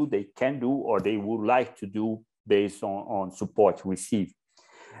want to do, they can do, or they would like to do based on support received.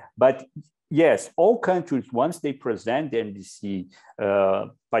 But yes, all countries, once they present the NDC,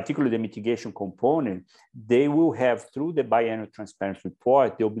 particularly the mitigation component, they will have, through the biannual transparency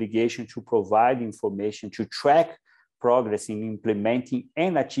report, the obligation to provide information to track progress in implementing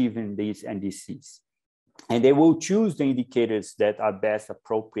and achieving these NDCs. And they will choose the indicators that are best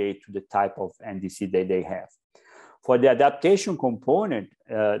appropriate to the type of NDC that they have. For the adaptation component,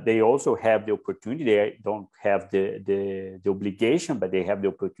 they also have the opportunity, they don't have the obligation, but they have the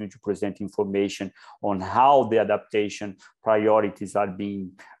opportunity to present information on how the adaptation priorities are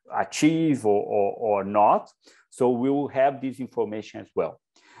being achieved or not. So we will have this information as well.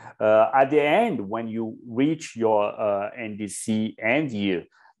 At the end, when you reach your NDC end year,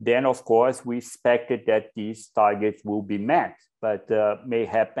 then of course we expected that these targets will be met. But may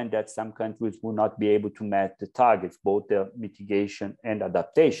happen that some countries will not be able to meet the targets, both the mitigation and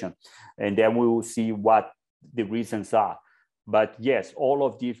adaptation. And then we will see what the reasons are. But yes, all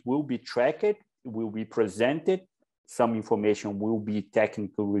of these will be tracked, will be presented. Some information will be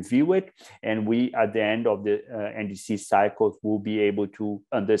technically reviewed. And we, at the end of the NDC cycles, will be able to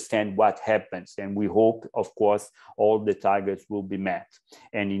understand what happens. And we hope, of course, all the targets will be met.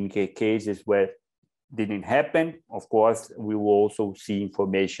 And in cases where didn't happen, of course, we will also see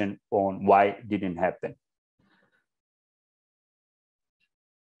information on why it didn't happen.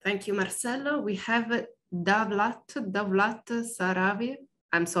 Thank you, Marcelo. We have Davlat Saravi.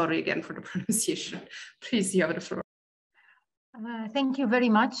 I'm sorry again for the pronunciation. Please, you have the floor. Thank you very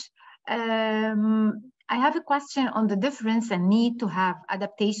much. I have a question on the difference and need to have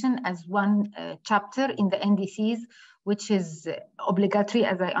adaptation as one chapter in the NDCs, which is obligatory,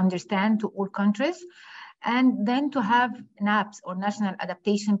 as I understand, to all countries, and then to have NAPs or national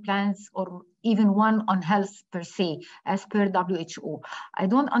adaptation plans, or even one on health per se, as per WHO. I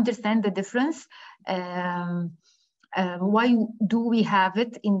don't understand the difference. Why do we have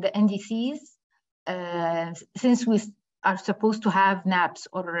it in the NDCs? Since we are supposed to have NAPs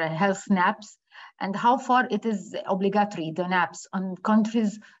or health NAPs, and how far it is obligatory, the NAPs, on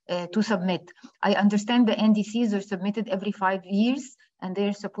countries to submit. I understand the NDCs are submitted every 5 years, and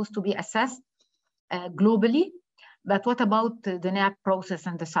they're supposed to be assessed globally. But what about the NAP process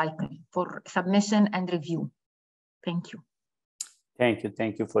and the cycle for submission and review? Thank you.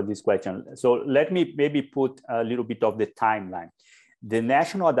 Thank you for this question. So let me maybe put a little bit of the timeline. The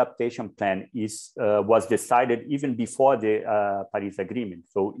National Adaptation Plan was decided even before the Paris Agreement.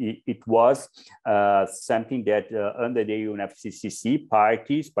 So it was something that under the UNFCCC,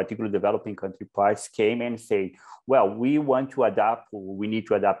 parties, particularly developing country parties, came and said, well, we want to adapt, we need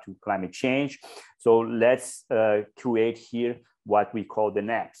to adapt to climate change. So let's create here what we call the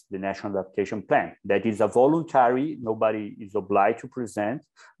NAPs, the National Adaptation Plan. That is a voluntary, nobody is obliged to present,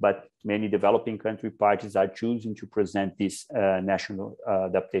 but many developing country parties are choosing to present these national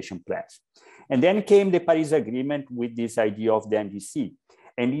adaptation plans. And then came the Paris Agreement with this idea of the NDC.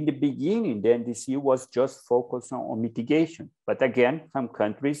 And in the beginning, the NDC was just focused on mitigation. But again, some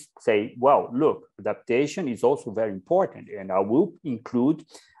countries say, well, look, adaptation is also very important. And I will include,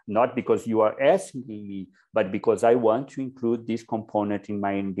 not because you are asking me, but because I want to include this component in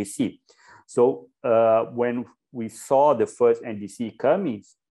my NDC. So when we saw the first NDC coming,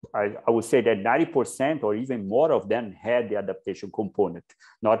 I would say that 90% or even more of them had the adaptation component,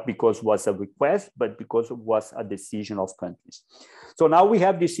 not because it was a request, but because it was a decision of countries. So now we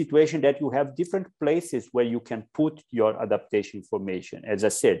have this situation that you have different places where you can put your adaptation information. As I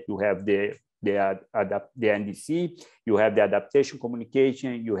said, you have the NDC, you have the adaptation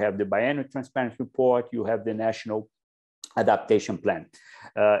communication, you have the biannual transparency report, you have the national adaptation plan.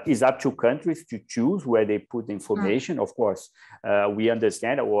 It's up to countries to choose where they put the information. Of course, we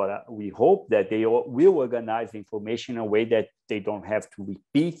understand, or we hope that they will organize the information in a way that they don't have to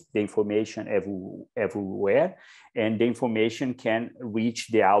repeat the information everywhere, and the information can reach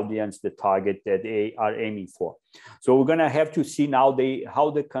the audience, the target that they are aiming for. So we're gonna have to see now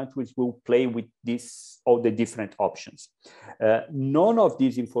how the countries will play with all the different options. None of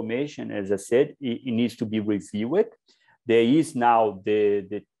this information, as I said, it needs to be reviewed. There is now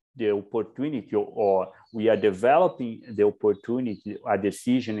the opportunity, or we are developing the opportunity, a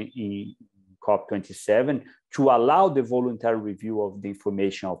decision in COP27 to allow the voluntary review of the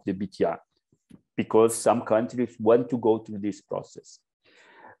information of the BTR, because some countries want to go through this process.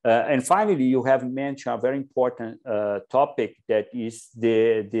 And finally, you have mentioned a very important topic, that is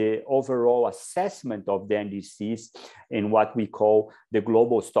the overall assessment of the NDCs in what we call the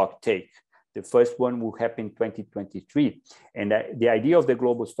global stock take. The first one will happen in 2023. And the idea of the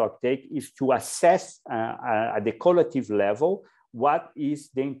global stock take is to assess at the collective level what is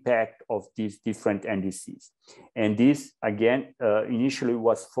the impact of these different NDCs. And this, again, initially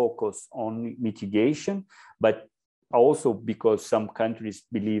was focused on mitigation, but also because some countries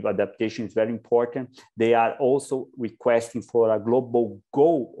believe adaptation is very important, they are also requesting for a global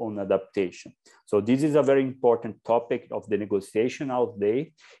goal on adaptation. So this is a very important topic of the negotiation out there,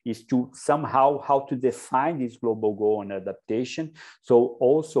 is to somehow how to define this global goal on adaptation. So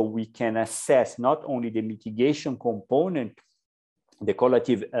also we can assess not only the mitigation component, the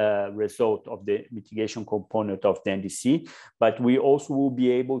collective result of the mitigation component of the NDC, but we also will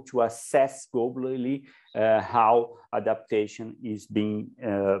be able to assess globally how adaptation is being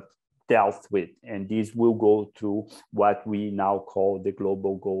dealt with. And this will go through what we now call the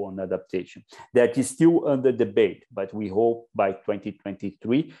global goal on adaptation. That is still under debate, but we hope by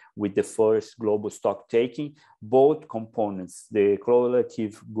 2023, with the first global stock taking, both components, the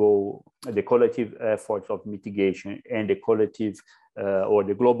collective goal, the collective efforts of mitigation and the collective or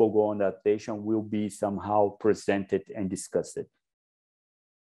the global goal on adaptation will be somehow presented and discussed.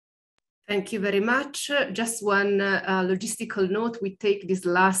 Thank you very much. Just one logistical note, we take this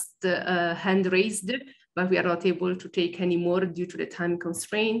last hand raised, but we are not able to take any more due to the time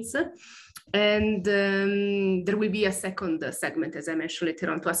constraints. And there will be a second segment, as I mentioned,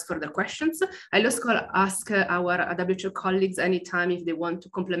 later on to ask further questions. I'll also ask our WHO colleagues anytime if they want to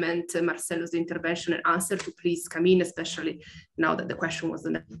complement Marcelo's intervention and answer to please come in, especially now that the question was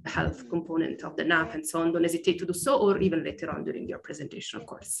on the health component of the NAP and so on. Don't hesitate to do so, or even later on during your presentation, of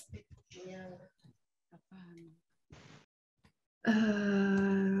course.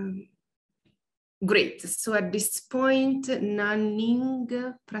 Great. So at this point,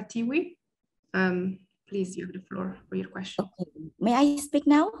 Naning Pratiwi, please, you have the floor for your question. Okay. May I speak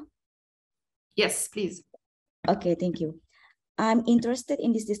now? Yes, please. Okay, thank you. I'm interested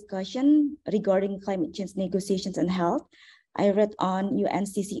in this discussion regarding climate change negotiations and health. I read on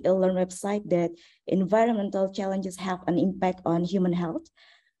UNCC eLearn website that environmental challenges have an impact on human health.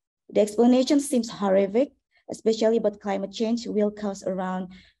 The explanation seems horrific, especially about climate change will cause around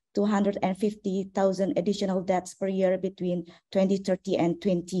 250,000 additional deaths per year between 2030 and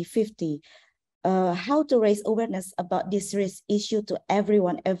 2050. How to raise awareness about this risk issue to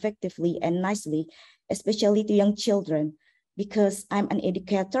everyone effectively and nicely, especially to young children, because I'm an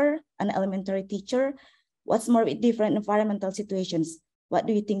educator, an elementary teacher. What's more with different environmental situations? What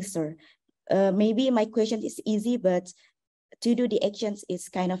do you think, sir? Maybe my question is easy, but to do the actions is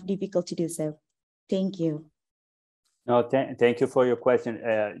kind of difficult to do so. Thank you. No, thank you for your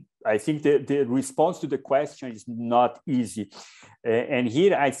question. I think the response to the question is not easy. And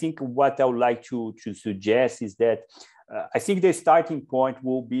here, I think what I would like to suggest is that I think the starting point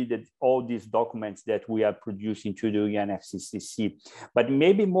will be that all these documents that we are producing to the UNFCCC. But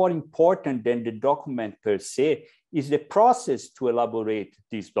maybe more important than the document per se is the process to elaborate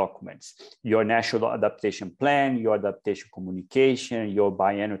these documents. Your national adaptation plan, your adaptation communication, your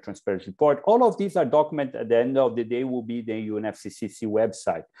biennial transparency report, all of these are documents at the end of the day will be the UNFCCC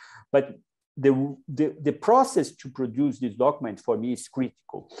website. But the process to produce this document for me is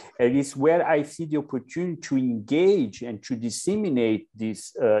critical. And it's where I see the opportunity to engage and to disseminate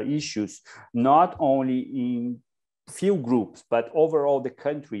these issues, not only in few groups, but overall the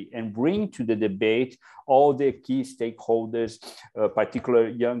country, and bring to the debate all the key stakeholders,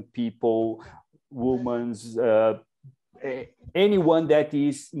 particularly young people, women, anyone that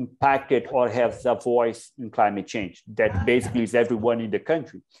is impacted or has a voice in climate change. That basically is everyone in the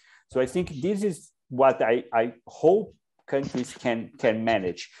country. So I think this is what I hope countries can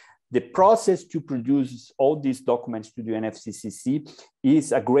manage. The process to produce all these documents to the UNFCCC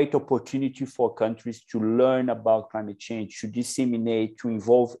is a great opportunity for countries to learn about climate change, to disseminate, to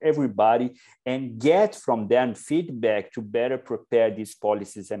involve everybody, and get from them feedback to better prepare these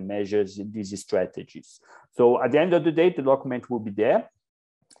policies and measures, these strategies. So at the end of the day, the document will be there.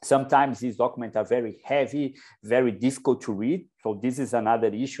 Sometimes these documents are very heavy, very difficult to read. So this is another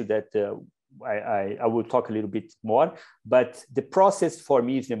issue that I will talk a little bit more, but the process for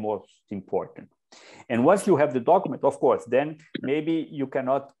me is the most important. And once you have the document, of course, then maybe you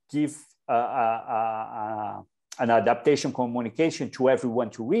cannot give an adaptation communication to everyone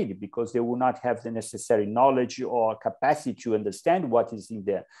to read because they will not have the necessary knowledge or capacity to understand what is in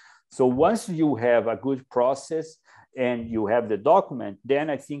there. So once you have a good process and you have the document, then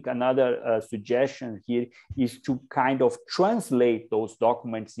I think another suggestion here is to kind of translate those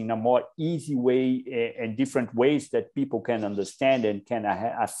documents in a more easy way and different ways that people can understand and can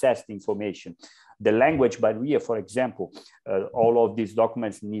assess the information. The language barrier, for example, all of these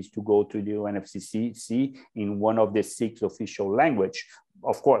documents needs to go to the UNFCCC in one of the 6 official languages.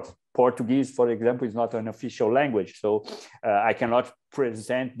 Of course, Portuguese, for example, is not an official language. So I cannot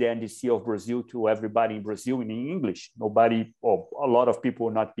present the NDC of Brazil to everybody in Brazil in English. Nobody, or a lot of people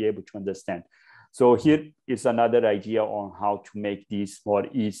will not be able to understand. So here is another idea on how to make this more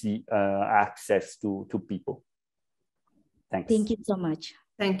easy access to people. Thanks. Thank you so much.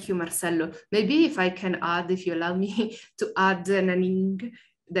 Thank you, Marcelo. Maybe if I can add, if you allow me to add, Naning,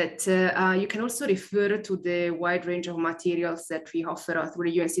 that you can also refer to the wide range of materials that we offer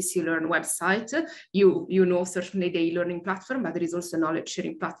through the UNCC eLearn website. You know certainly the e-learning platform, but there is also a knowledge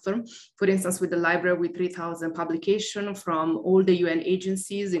sharing platform. For instance, with the library with 3,000 publications from all the UN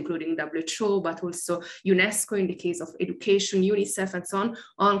agencies, including WHO, but also UNESCO in the case of education, UNICEF, and so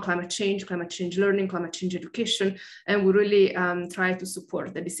on climate change learning, climate change education. And we really try to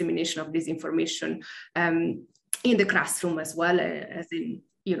support the dissemination of this information in the classroom as well as in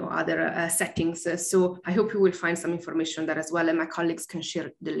other settings. So I hope you will find some information there as well, and my colleagues can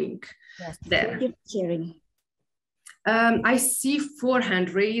share the link there. Thank you for sharing. I see 4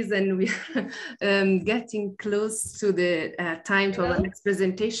 hands raised, and we're getting close to the time to our next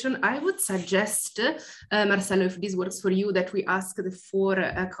presentation. I would suggest, Marcelo, if this works for you, that we ask the 4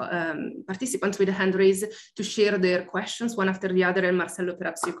 participants with a hand raised to share their questions one after the other, and Marcelo,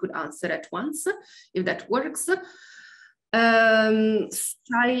 perhaps you could answer at once, if that works. Simon,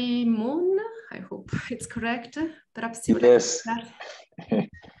 I hope it's correct. Perhaps you would like to start.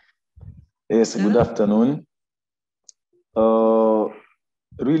 Yes, good afternoon.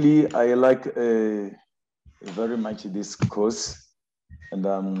 Really, I like very much this course, and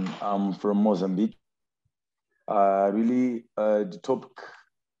I'm from Mozambique. Really, the topic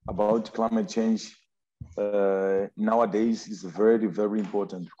about climate change nowadays is very, very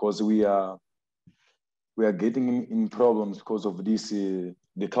important because we are getting in problems because of this,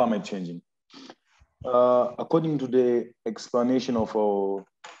 the climate changing. According to the explanation of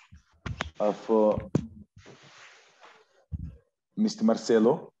Mr.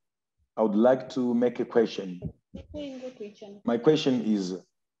 Marcelo, I would like to make a question. My question is,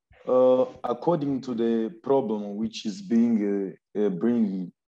 according to the problem which is being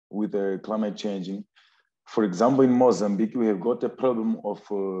bring with climate changing, for example, in Mozambique, we have got a problem of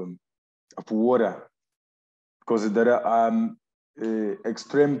water because there are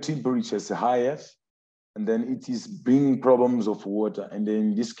extreme temperatures higher, and then it is bringing problems of water. And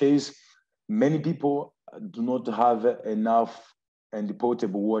in this case, many people do not have enough and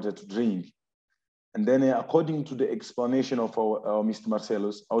potable water to drink. And then according to the explanation of our Mr.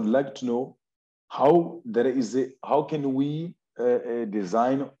 Marcellus, I would like to know how how can we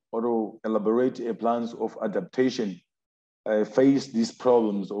design or elaborate plans of adaptation, face these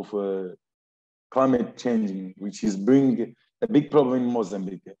problems of climate changing, which is bringing a big problem in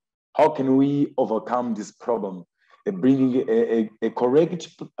Mozambique. How can we overcome this problem? Bringing a correct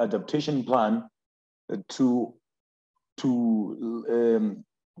adaptation plan to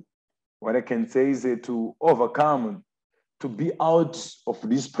what I can say is to overcome, to be out of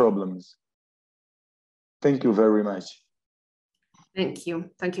these problems. Thank you very much. Thank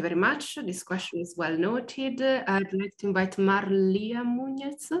you. Thank you very much. This question is well noted. I'd like to invite Marlia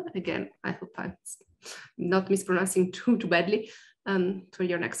Muñez. Again, I hope I'm not mispronouncing too badly, for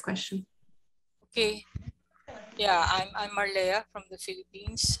your next question. Okay. Yeah, I'm Marlia from the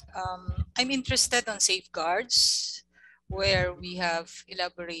Philippines. I'm interested on safeguards, where we have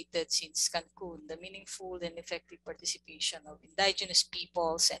elaborated since Cancun the meaningful and effective participation of indigenous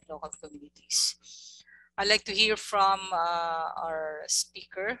peoples and local communities. I'd like to hear from our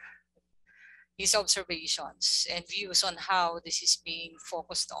speaker, his observations and views on how this is being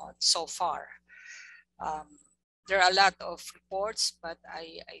focused on so far. There are a lot of reports, but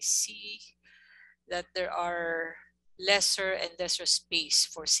I see that there are lesser and lesser space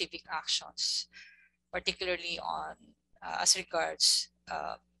for civic actions, particularly on as regards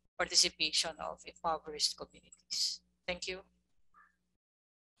participation of impoverished communities. Thank you.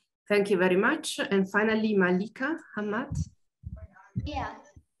 Thank you very much. And finally, Malika Hamad. Yeah.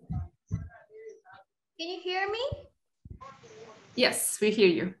 Can you hear me? Yes, we hear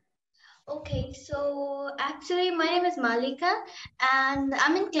you. Okay, so actually my name is Malika and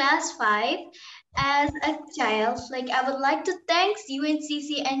I'm in class 5. As a child, I would like to thank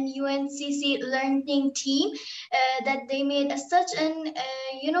UNCC and UNCC learning team that they made such an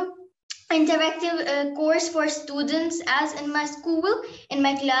interactive course for students, as in my school, in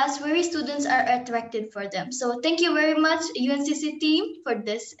my class, very students are attracted for them. So thank you very much, UNCC team, for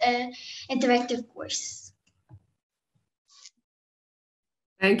this interactive course.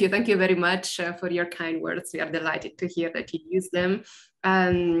 Thank you very much for your kind words. We are delighted to hear that you use them.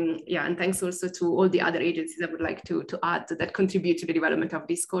 Yeah, and thanks also to all the other agencies I would like to add that contribute to the development of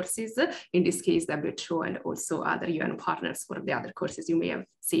these courses, in this case WHO and also other UN partners for the other courses you may have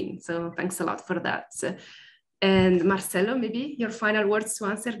seen. So thanks a lot for that. And Marcelo, maybe your final words to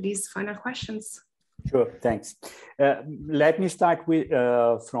answer these final questions. Sure, thanks. Let me start with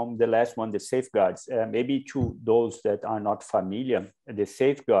from the last one, the safeguards. Maybe to those that are not familiar, the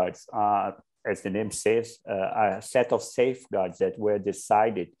safeguards are, as the name says, a set of safeguards that were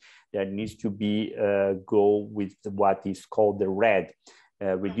decided that needs to be go with what is called the REDD,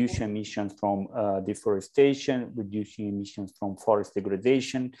 reducing emissions from deforestation, reducing emissions from forest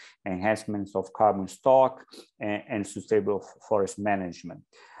degradation, enhancements of carbon stock, and sustainable forest management.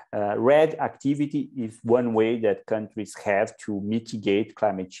 REDD activity is one way that countries have to mitigate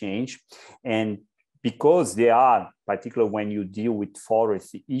climate change. And because they are, particularly when you deal with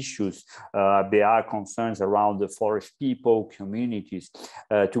forest issues, there are concerns around the forest people, communities.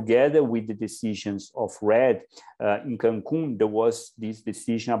 Together with the decisions of REDD, in Cancun, there was this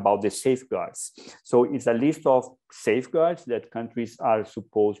decision about the safeguards. So it's a list of safeguards that countries are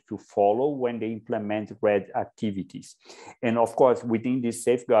supposed to follow when they implement REDD activities. And of course, within these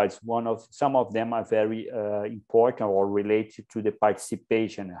safeguards, some of them are very important or related to the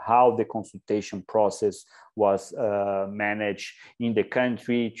participation, how the consultation process was managed in the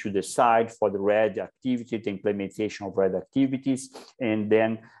country to decide for the REDD activity, the implementation of REDD activities, and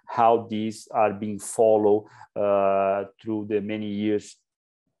then how these are being followed through the many years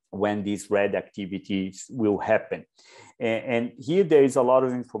when these REDD activities will happen. And here there is a lot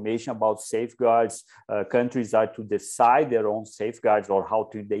of information about safeguards. Countries are to decide their own safeguards or how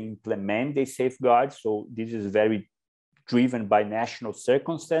they implement the safeguards. So this is very driven by national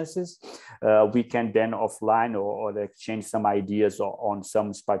circumstances. We can then offline or exchange some ideas on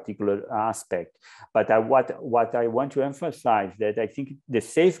some particular aspect. But what I want to emphasize that I think the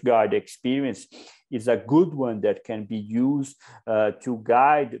safeguard experience is a good one that can be used to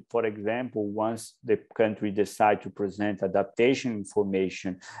guide, for example, once the country decide to present adaptation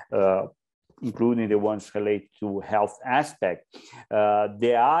information, including the ones related to health aspect.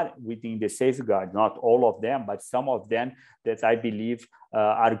 They are within the safeguard, not all of them, but some of them that I believe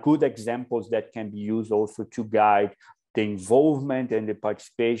are good examples that can be used also to guide the involvement and the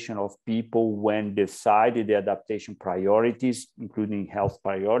participation of people when decided the adaptation priorities, including health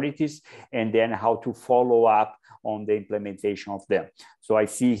priorities, and then how to follow up on the implementation of them. So I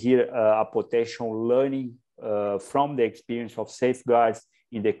see here a potential learning from the experience of safeguards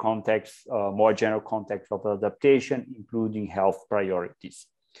in the context, more general context of adaptation, including health priorities.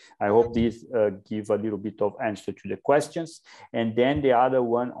 I hope these give a little bit of answer to the questions. And then the other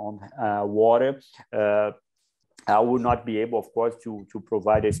one on water, I will not be able, of course, to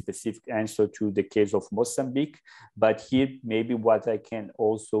provide a specific answer to the case of Mozambique, but here maybe what I can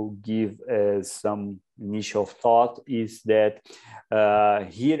also give some initial thought is that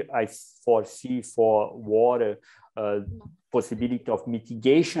here I foresee for water possibility of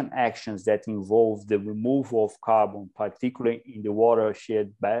mitigation actions that involve the removal of carbon, particularly in the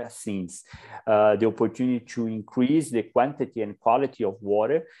watershed basins, the opportunity to increase the quantity and quality of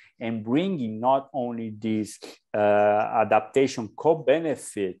water and bringing not only this adaptation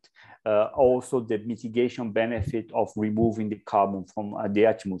co-benefit, also the mitigation benefit of removing the carbon from the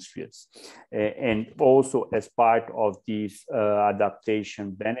atmospheres. And also as part of this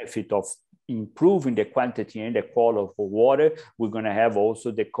adaptation benefit of improving the quantity and the quality of water, we're going to have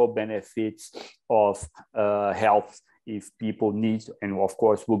also the co-benefits of health if people need, and of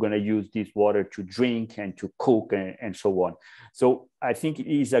course, we're going to use this water to drink and to cook and so on. So I think it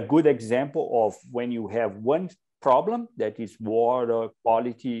is a good example of when you have one problem that is water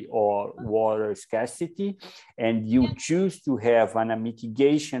quality or water scarcity, and you choose to have a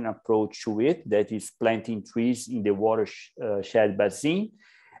mitigation approach to it, that is planting trees in the watershed basin.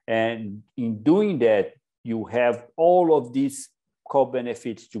 And in doing that, you have all of these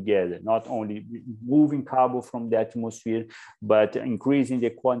co-benefits together, not only removing carbon from the atmosphere, but increasing the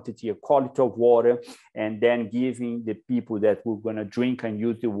quantity and quality of water, and then giving the people that we're going to drink and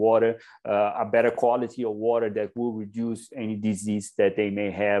use the water a better quality of water that will reduce any disease that they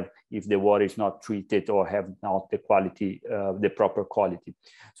may have if the water is not treated or have not the quality, the proper quality.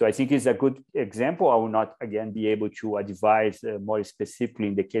 So I think it's a good example. I will not, again, be able to advise more specifically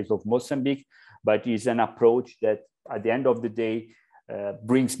in the case of Mozambique, but it's an approach that at the end of the day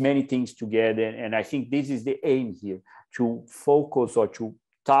brings many things together. And I think this is the aim here, to focus or to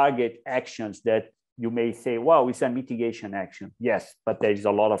target actions that you may say, wow, it's a mitigation action. Yes, but there is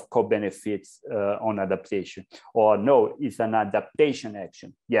a lot of co-benefits on adaptation. Or no, it's an adaptation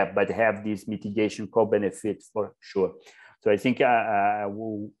action. Yeah, but have these mitigation co-benefits for sure. So I think I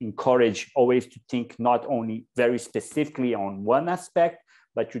will encourage always to think not only very specifically on one aspect,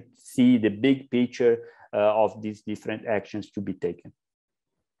 but to see the big picture of these different actions to be taken.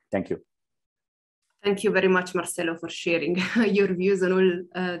 Thank you. Thank you very much, Marcelo, for sharing your views on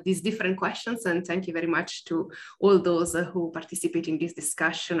all these different questions. And thank you very much to all those who participate in this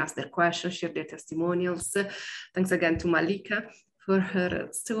discussion, ask their questions, share their testimonials. Thanks again to Malika for her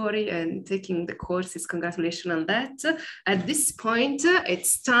story and taking the courses. Congratulations on that. At this point,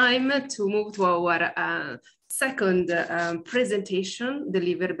 it's time to move to our second presentation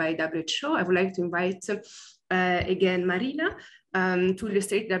delivered by WHO. I would like to invite again Marina to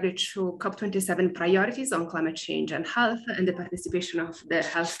illustrate WHO COP27 priorities on climate change and health and the participation of the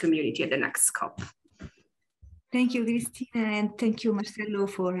health community at the next COP. Thank you, Cristina, and thank you, Marcelo,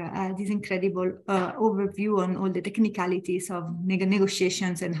 for this incredible overview on all the technicalities of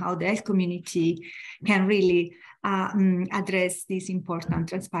negotiations and how the health community can really address this important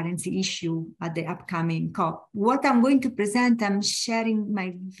transparency issue at the upcoming COP. What I'm going to present, I'm sharing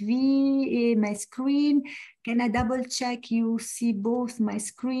my screen. Can I double check you see both my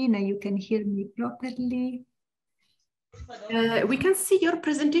screen and you can hear me properly? We can see your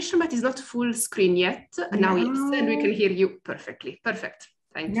presentation, but it's not full screen yet. Now, yes, and we can hear you perfectly. Perfect.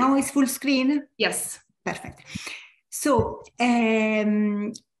 Thank you. Now it's full screen? Yes. Perfect. So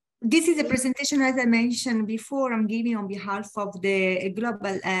this is a presentation, as I mentioned before, I'm giving on behalf of the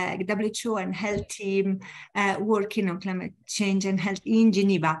global WHO and health team working on climate change and health in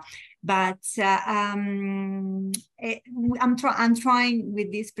Geneva. But I'm trying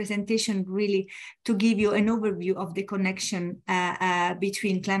with this presentation really to give you an overview of the connection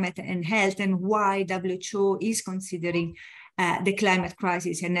between climate and health and why WHO is considering the climate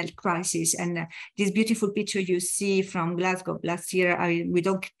crisis and health crisis. And this beautiful picture you see from Glasgow last year, we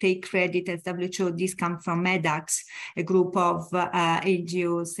don't take credit as WHO, this comes from MEDAX, a group of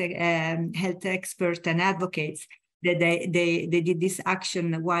NGOs, health experts and advocates. They did this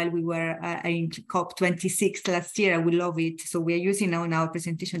action while we were in COP26 last year. We love it. So we are using now in our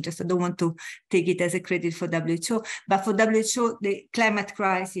presentation, just I don't want to take it as a credit for WHO, but for WHO, the climate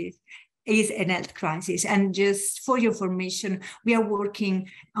crisis is an health crisis. And just for your information, we are working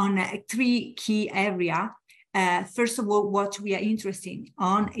on 3 key areas. First of all, what we are interested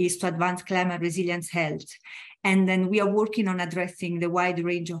on is to advance climate resilience health. And then we are working on addressing the wide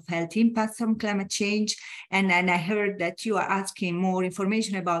range of health impacts from climate change. And I heard that you are asking more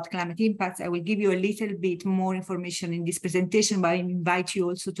information about climate impacts. I will give you a little bit more information in this presentation, but I invite you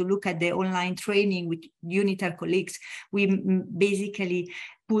also to look at the online training with UNITAR colleagues. We basically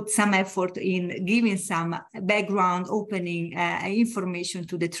put some effort in giving some background opening information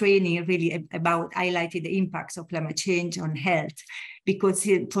to the training, really about highlighting the impacts of climate change on health, because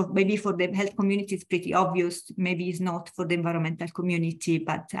maybe for the health community it's pretty obvious, maybe it's not for the environmental community,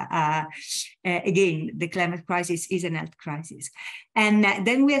 but again, the climate crisis is an health crisis. And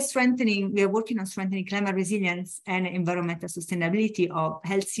then we are working on strengthening climate resilience and environmental sustainability of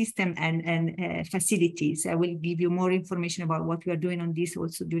health system and facilities. I will give you more information about what we are doing on this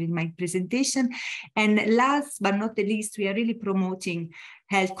also during my presentation. And last but not the least, we are really promoting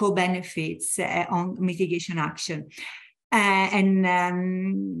health co-benefits on mitigation action.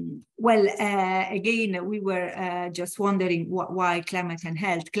 Again, we were just wondering why climate and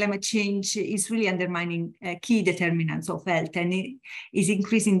health. Climate change is really undermining key determinants of health, and it is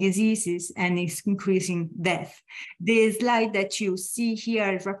increasing diseases and is increasing death. The slide that you see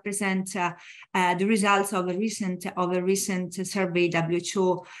here represents the results of a recent survey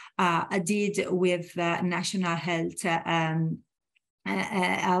WHO did with national health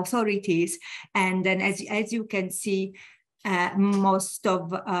authorities, and then as you can see, most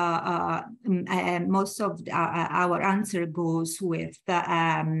of our answer goes with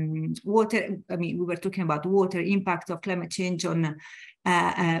water. I mean, we were talking about water, impact of climate change on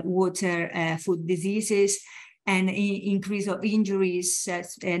water, food diseases, and increase of injuries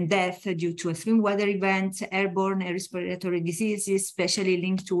and death due to extreme weather events, airborne and respiratory diseases, especially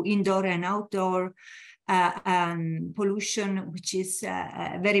linked to indoor and outdoor pollution, which is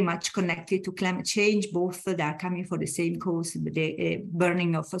very much connected to climate change. Both that are coming from the same cause, the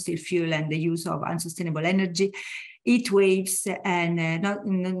burning of fossil fuel and the use of unsustainable energy, heat waves and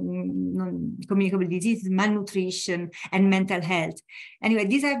non-communicable diseases, malnutrition, and mental health. Anyway,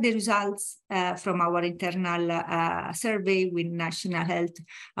 these are the results from our internal survey with national health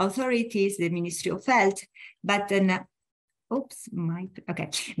authorities, the Ministry of Health, but then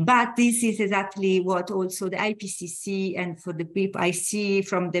but this is exactly what also the IPCC and for the people I see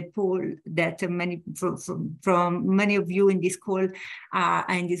from the poll that from many of you in this call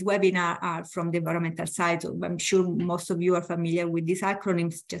and this webinar are from the environmental side. So I'm sure most of you are familiar with these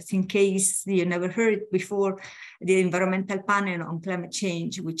acronyms, just in case you never heard it before. The Environmental Panel on Climate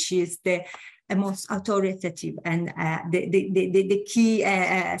Change, which is the most authoritative and the key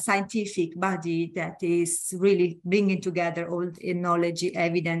scientific body that is really bringing together all the knowledge,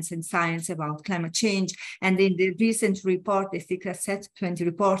 evidence, and science about climate change. And in the recent report, the CICRA 20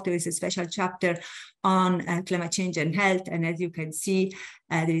 report, there is a special chapter on climate change and health. And as you can see,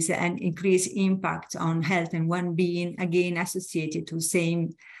 there is an increased impact on health, and one being again associated to the same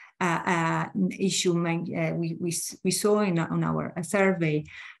issue we saw on our survey.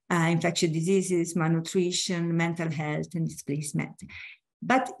 Infectious diseases, malnutrition, mental health, and displacement.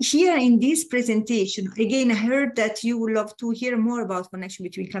 But here in this presentation, again, I heard that you would love to hear more about connection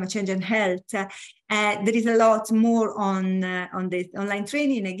between climate change and health. There is a lot more on the online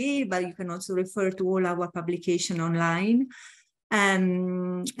training again, but you can also refer to all our publication online.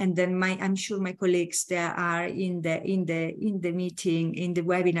 And then I'm sure my colleagues that are in the meeting, in the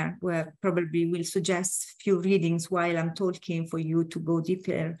webinar, where probably will suggest few readings while I'm talking for you to go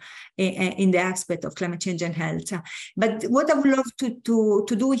deeper in the aspect of climate change and health. But what I would love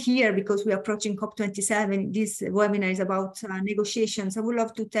to do here, because we're approaching COP27, this webinar is about negotiations. I would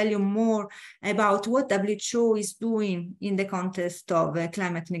love to tell you more about what WHO is doing in the context of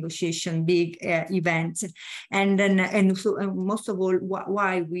climate negotiation, big events, and so most of all,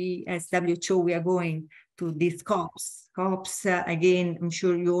 why we as WHO, we are going to these COPs. COPs, again, I'm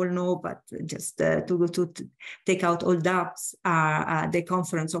sure you all know, but just to take out all doubts, are the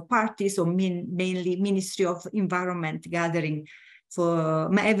Conference of Parties, or mainly Ministry of Environment gathering for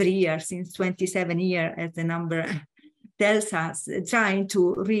every year since 27 years as the number tells us, trying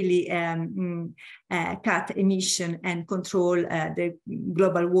to really cut emission and control the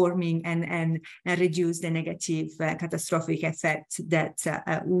global warming and reduce the negative catastrophic effects that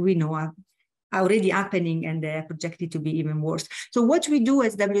we know are already happening and they're projected to be even worse. So what we do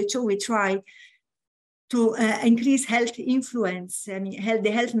as WHO, we try to increase health influence,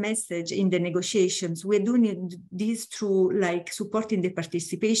 the health message in the negotiations. We're doing this through like supporting the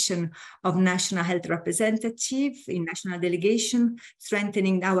participation of national health representatives in national delegation,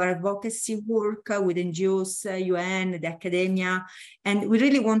 strengthening our advocacy work with NGOs, UN, the academia. And we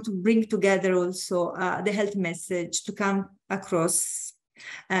really want to bring together also the health message to come across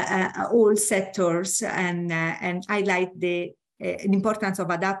all sectors and highlight the importance of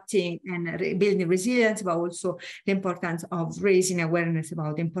adapting and building resilience, but also the importance of raising awareness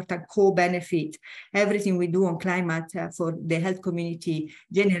about the important co-benefit. Everything we do on climate for the health community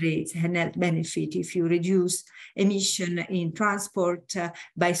generates a health benefit. If you reduce emission in transport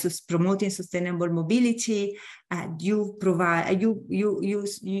by promoting sustainable mobility, you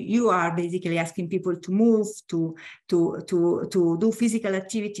are basically asking people to move, to do physical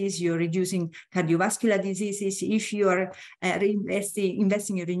activities. You're reducing cardiovascular diseases. If you are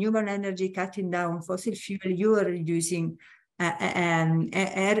investing in renewable energy, cutting down fossil fuel, you are reducing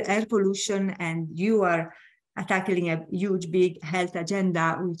air pollution, and you are tackling a huge, big health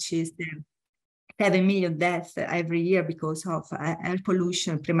agenda, which is the 7 million deaths every year because of air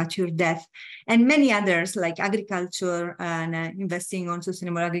pollution, premature death, and many others like agriculture and investing on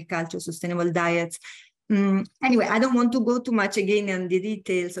sustainable agriculture, sustainable diets. Anyway, I don't want to go too much again on the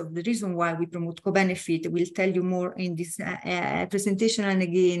details of the reason why we promote co-benefit. We'll tell you more in this presentation, and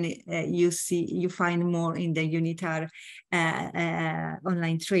again, you find more in the UNITAR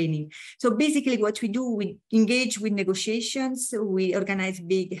online training. So basically what we do, we engage with negotiations, we organize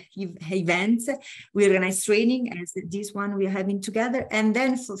big events, we organize training as this one we're having together, and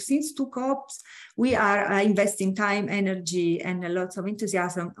then since 2 COPs, we are investing time, energy, and lots of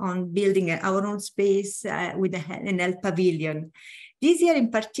enthusiasm on building our own space with an health pavilion. This year in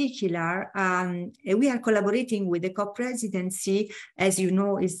particular, we are collaborating with the COP presidency. As you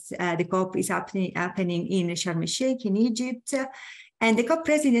know, the COP is happening in Sharm el-Sheikh in Egypt. And the COP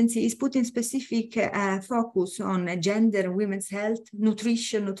presidency is putting specific focus on gender and women's health,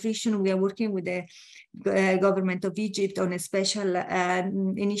 nutrition. We are working with the government of Egypt on a special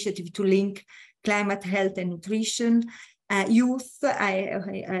initiative to link climate, health, and nutrition. Youth, I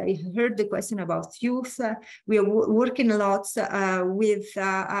heard the question about youth. We are working a lot with.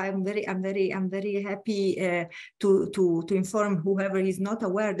 I'm very happy to inform whoever is not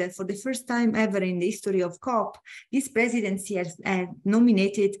aware that for the first time ever in the history of COP, this presidency has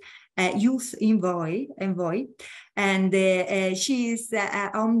nominated youth envoy, and she is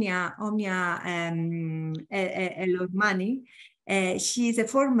Omnia Elormani. She is a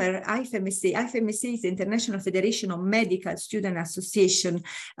former IFMSA. IFMSA is the International Federation of Medical Student Association.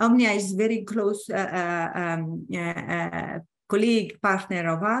 Omnia is very close colleague, partner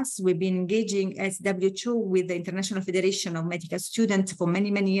of us. We've been engaging as WHO with the International Federation of Medical Students for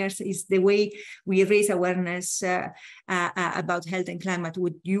many, many years. Is the way we raise awareness about health and climate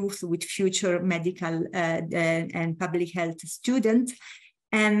with youth, with future medical and public health students.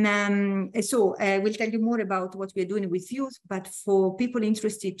 And so we'll tell you more about what we're doing with youth, but for people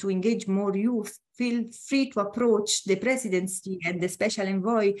interested to engage more youth, feel free to approach the presidency and the special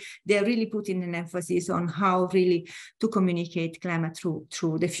envoy. They're really putting an emphasis on how really to communicate climate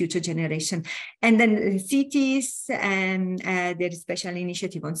through the future generation. And then cities, and there is a special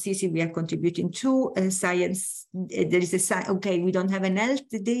initiative on CC we are contributing to. Science, there is okay, we don't have an health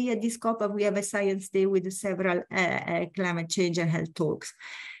day at this COP, but we have a science day with several climate change and health talks.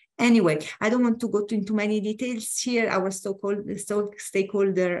 Anyway, I don't want to go into many details here. Our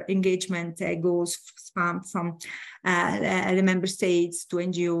stakeholder engagement goes from the member states to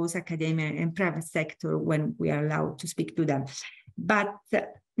NGOs, academia, and private sector when we are allowed to speak to them. But,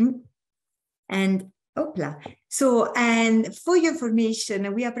 and so, and for your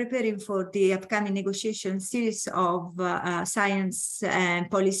information, we are preparing for the upcoming negotiation series of science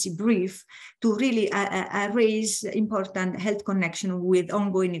and policy brief to really raise important health connection with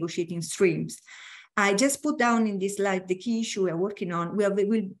ongoing negotiating streams. I just put down in this slide the key issue we're working on. We'll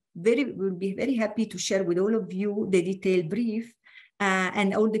be very happy to share with all of you the detailed brief.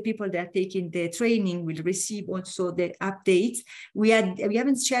 And all the people that are taking the training will receive also the updates. We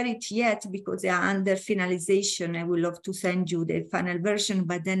haven't shared it yet because they are under finalization. I would love to send you the final version,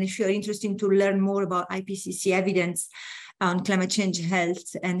 but then if you're interested to learn more about IPCC evidence, on climate change,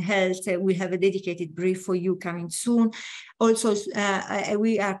 health, and health. We have a dedicated brief for you coming soon. Also,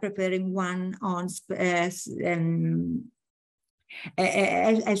 we are preparing one on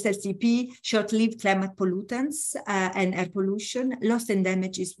SLCP, short-lived climate pollutants and air pollution. Loss and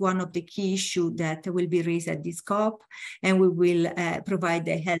damage is one of the key issues that will be raised at this COP, and we will provide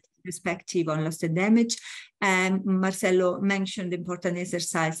a health perspective on loss and damage. Marcelo mentioned the important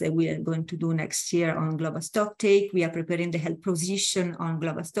exercise that we are going to do next year on global stocktake. We are preparing the health position on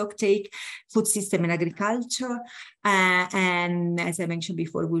global stocktake, food system and agriculture. And as I mentioned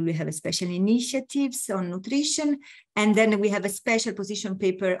before, we will have a special initiatives on nutrition. And then we have a special position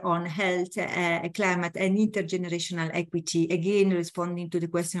paper on health, climate, and intergenerational equity, again, responding to the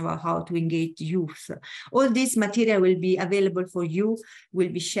question about how to engage youth. All this material will be available for you, will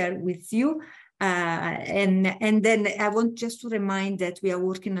be shared with you. And then I want just to remind that we are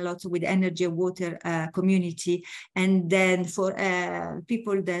working a lot with energy and water community. And then for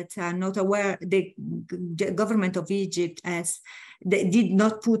people that are not aware, the government of Egypt they did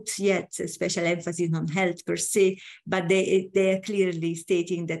not put yet a special emphasis on health per se, but they are clearly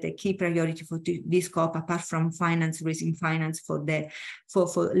stating that a key priority for this COP, apart from finance, raising finance for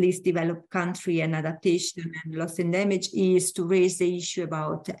least developed country and adaptation and loss and damage, is to raise the issue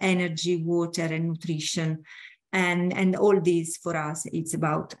about energy, water, and nutrition. And all these for us, it's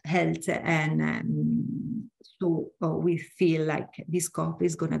about health. And so we feel like this COP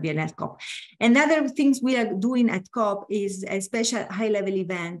is going to be an health COP. And other things we are doing at COP is a special high-level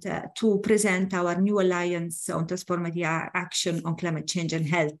event to present our new alliance on transformative action on climate change and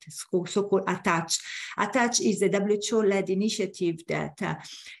health, so-called ATTACH. ATTACH is a WHO-led initiative that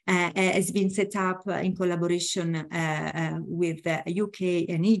has been set up in collaboration with the UK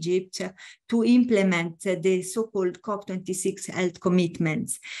and Egypt to implement the so-called COP26 health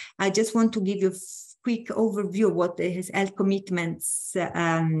commitments. I just want to give you a quick overview of what his health commitments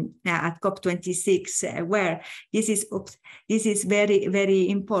at COP26 were. This is very, very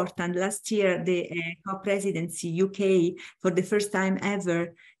important. Last year, the COP presidency, UK, for the first time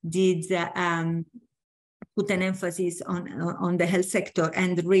ever, did put an emphasis on the health sector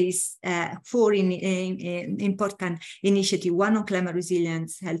and raise four important initiatives: one on climate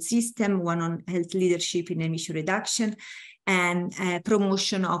resilience health system, one on health leadership in emission reduction, and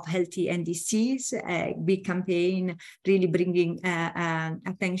promotion of healthy NDCs, a big campaign really bringing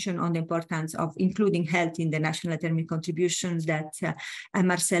attention on the importance of including health in the national determined contributions that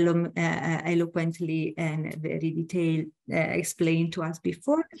Marcelo eloquently and very detailed explained to us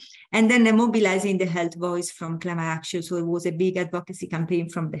before. And then mobilizing the health voice from climate action. So it was a big advocacy campaign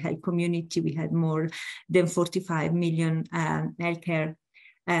from the health community. We had more than 45 million healthcare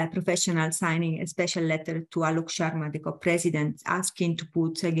professionals signing a special letter to Alok Sharma, the COP president, asking to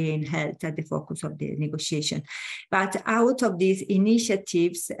put again health at the focus of the negotiation. But out of these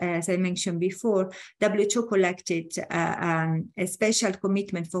initiatives, as I mentioned before, WHO collected a special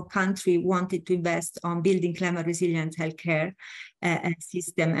commitment for country wanted to invest on building climate resilient healthcare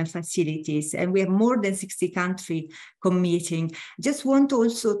system and facilities. And we have more than 60 countries committing. Just want to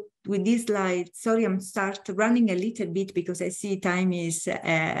also, with this slide, sorry, I'm start running a little bit because I see time is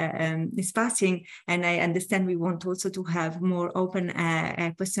passing, and I understand we want also to have more open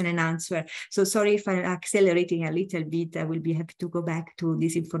question and answer. So sorry if I'm accelerating a little bit. I will be happy to go back to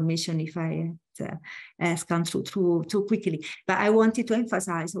this information if I scan through too quickly. But I wanted to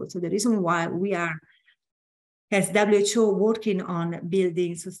emphasize also the reason why we are, as WHO, working on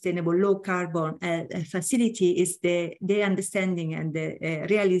building sustainable low carbon facility is the understanding and the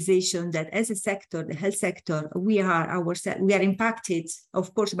realization that as a sector, the health sector, we are impacted,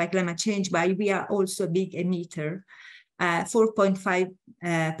 of course, by climate change, but we are also a big emitter.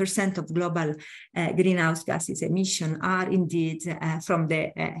 4.5% of global greenhouse gases emission are indeed from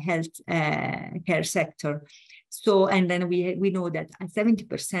the health care sector. So, and then we know that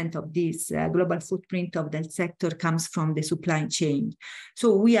 70% of this global footprint of that sector comes from the supply chain.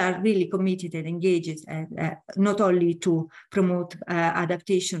 So we are really committed and engaged not only to promote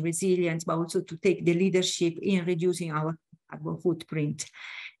adaptation, resilience, but also to take the leadership in reducing our carbon footprint.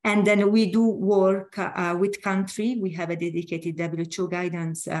 And then we do work with country. We have a dedicated WHO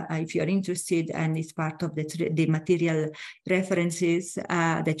guidance if you are interested, and it's part of the material references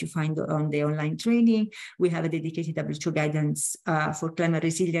that you find on the online training. We have a dedicated WHO guidance for climate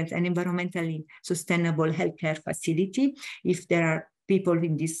resilience and environmentally sustainable healthcare facility. If there are people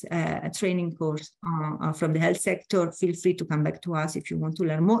in this training course from the health sector, feel free to come back to us if you want to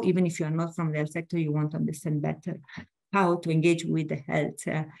learn more. Even if you are not from the health sector, you want to understand better how to engage with the health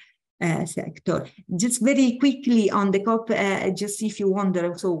sector. Just very quickly on the COP, just if you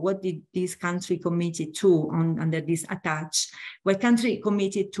wonder, so what did this country committed to under this attach? Well, country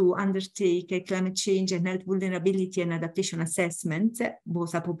committed to undertake a climate change and health vulnerability and adaptation assessment,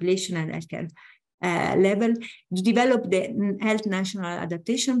 both at population and healthcare level, to develop the Health National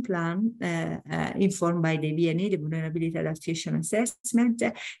Adaptation Plan informed by the VNA, the Vulnerability Adaptation Assessment,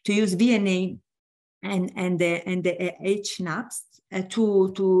 to use VNA and the HNAPs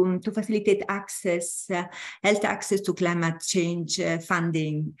to facilitate access, health access to climate change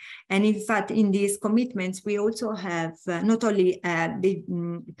funding. And in fact, in these commitments, we also have not only the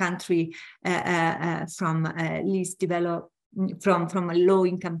country from least developed, from a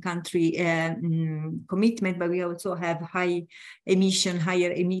low-income country commitment, but we also have high emission,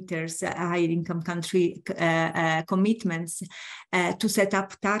 higher emitters, higher income country commitments to set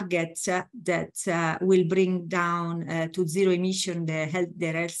up targets that will bring down to zero emission their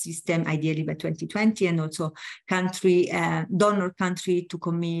health system, ideally by 2020, and also donor country to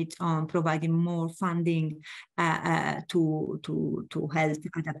commit on providing more funding to health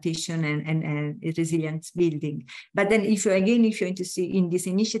adaptation and resilience building. But then if you're interested in this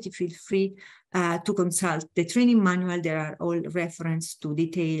initiative, feel free to consult the training manual. There are all reference to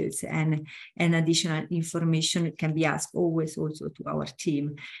details and additional information can be asked always also to our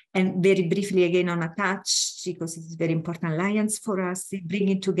team. And very briefly again on ATTACH, because it's a very important alliance for us,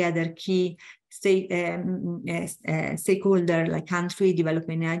 bringing together key stakeholder like country,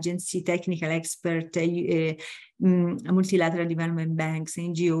 development agency, technical expert, multilateral development banks,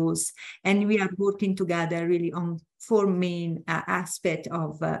 NGOs, and we are working together really on 4 main aspects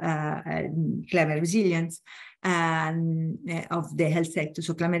of climate resilience of the health sector.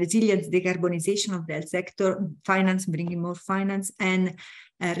 So climate resilience, decarbonization of the health sector, finance, bringing more finance, and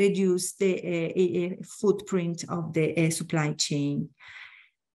reduce the footprint of the supply chain.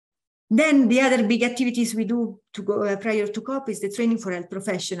 Then the other big activities we do to go prior to COP is the training for health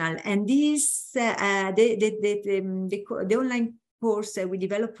professional, and this the online course we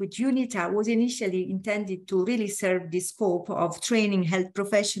developed with UNITA was initially intended to really serve the scope of training health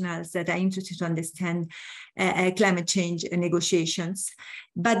professionals that are interested to understand climate change negotiations.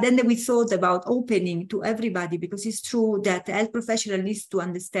 But then we thought about opening to everybody, because it's true that health professional needs to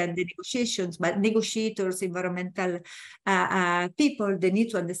understand the negotiations, but negotiators, environmental people, they need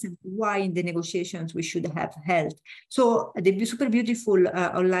to understand why in the negotiations we should have health. So the super beautiful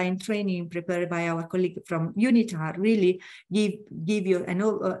online training prepared by our colleague from UNITA really give you an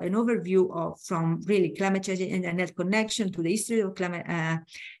overview of from really climate change and health connection to the history of climate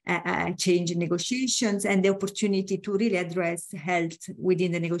change negotiations and the opportunity to really address health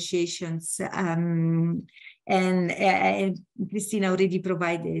within the negotiations. And Christina already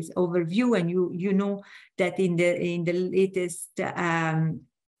provided this overview, and you know that in the latest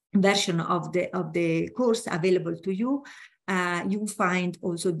version of the course available to you, you find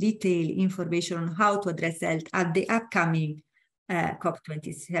also detailed information on how to address health at the upcoming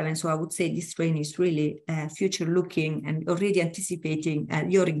COP27. So I would say this training is really future looking and already anticipating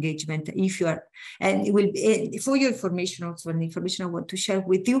your engagement. If you are, and it will be, for your information, also an information I want to share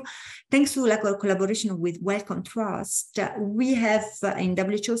with you. Thanks to like our collaboration with Wellcome Trust, we have in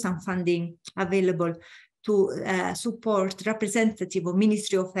WHO some funding available to support representative of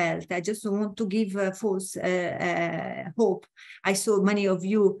Ministry of Health. I just want to give false hope. I saw many of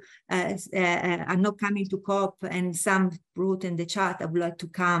you are not coming to COP, and some wrote in the chat, I would like to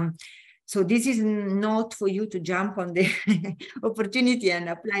come. So this is not for you to jump on the opportunity and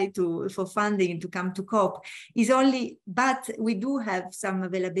apply for funding to come to COP. It's only, but we do have some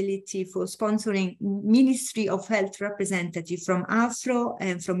availability for sponsoring Ministry of Health representative from Afro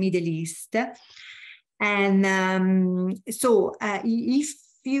and from Middle East. And so if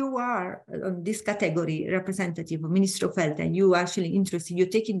you are on this category, representative of Ministry of Health, and you are actually interested, you're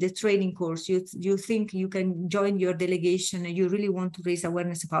taking the training course, you think you can join your delegation, and you really want to raise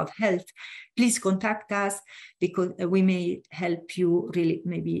awareness about health, please contact us, because we may help you really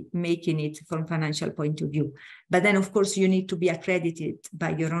maybe making it from financial point of view. But then, of course, you need to be accredited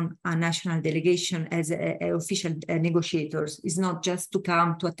by your own national delegation as official negotiators. It's not just to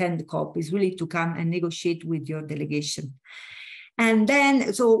come to attend the COP, it's really to come and negotiate with your delegation. And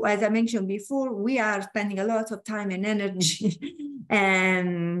then, so as I mentioned before, we are spending a lot of time and energy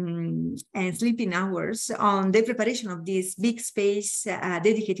and sleeping hours on the preparation of this big space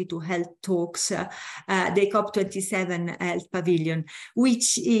dedicated to health talks, the COP27 Health Pavilion,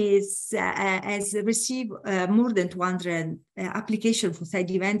 which has received more than 200 applications for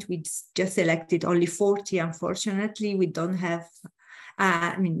side event. We just selected only 40, unfortunately. We don't have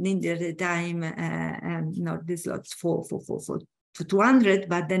neither the time nor the slots for to 200,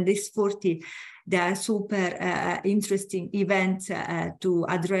 but then this 40, they are super interesting events to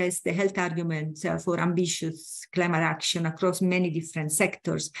address the health argument for ambitious climate action across many different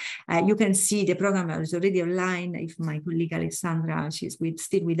sectors. You can see the program is already online. If my colleague Alexandra, she's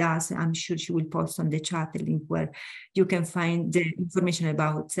still with us, I'm sure she will post on the chat a link where you can find the information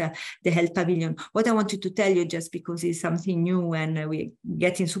about the health pavilion. What I wanted to tell you, just because it's something new and we're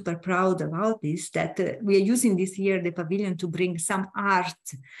getting super proud about this, that we are using this year the pavilion to bring some art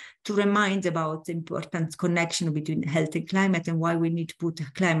to remind about the important connection between health and climate and why we need to put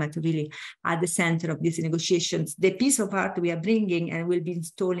climate really at the center of these negotiations. The piece of art we are bringing and will be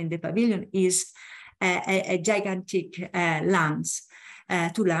installed in the pavilion is a gigantic lungs.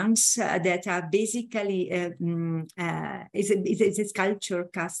 Two lungs that are basically it's a sculpture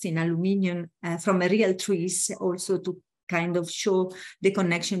cast in aluminium from real trees, also to kind of show the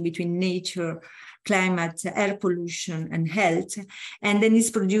connection between nature, climate, air pollution, and health. And then it's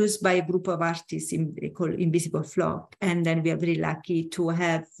produced by a group of artists called Invisible Flock. And then we are very lucky to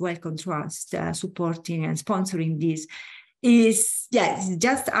have Well Contrast supporting and sponsoring this. Is, yes,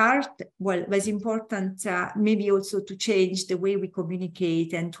 just art. Well, it's important maybe also to change the way we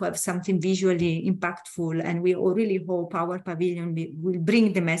communicate and to have something visually impactful. And we really hope our pavilion will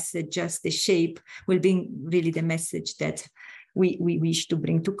bring the message, just the shape will bring really the message that we wish to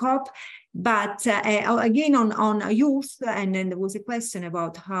bring to COP. But again, on youth, and then there was a question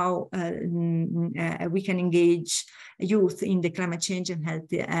about how we can engage youth in the climate change and health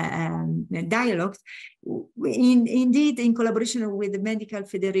dialogues. Indeed, in collaboration with the Medical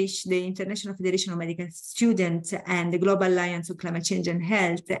Federation, the International Federation of Medical Students, and the Global Alliance of Climate Change and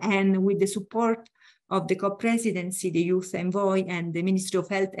Health, and with the support of the COP presidency, the Youth Envoy, and the Ministry of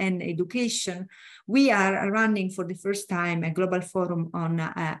Health and Education, we are running for the first time a global forum on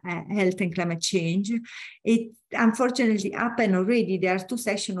health and climate change. It unfortunately happened already. There are 2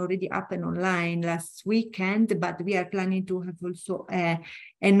 sessions already happened online last weekend, but we are planning to have also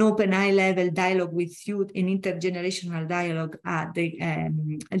an open high-level dialogue with youth, an intergenerational dialogue at the,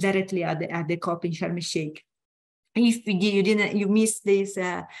 directly at the COP in Sharm el-Sheikh. If you missed this,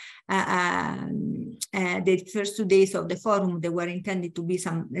 the first 2 days of the forum, they were intended to be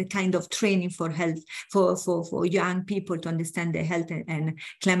some kind of training for health, for young people to understand the health and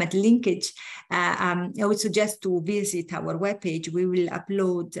climate linkage. I would suggest to visit our webpage. We will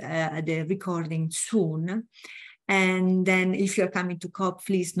upload the recording soon. And then if you're coming to COP,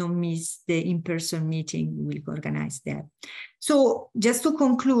 please don't miss the in-person meeting we will organize there. So just to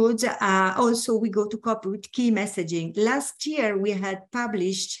conclude, also we go to COP with key messaging. Last year, we had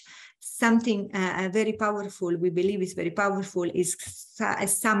published something very powerful, we believe is very powerful, is a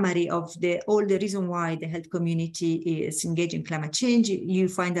summary of all the reason why the health community is engaged in climate change. You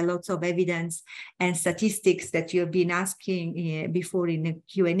find a lot of evidence and statistics that you've been asking before in the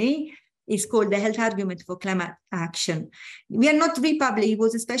Q&A. It's called the Health Argument for Climate Action. We are not republishing. It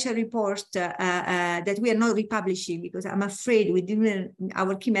was a special report that we are not republishing because I'm afraid we didn't,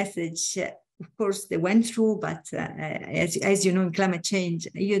 our key message, of course, they went through, but as you know, in climate change,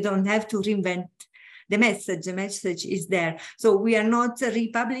 you don't have to reinvent the message is there. So we are not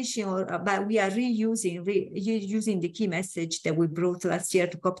republishing, but we are reusing the key message that we brought last year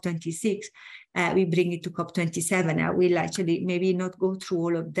to COP26. We bring it to COP27. I will actually maybe not go through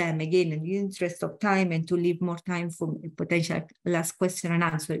all of them again in the interest of time and to leave more time for potential last question and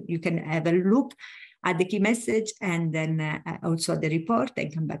answer. You can have a look at the key message and then also the report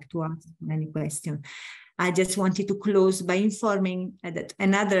and come back to ask any question. I just wanted to close by informing that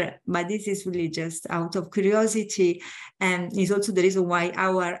another, but this is really just out of curiosity, and is also the reason why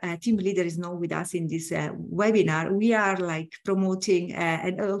our team leader is not with us in this webinar. We are like promoting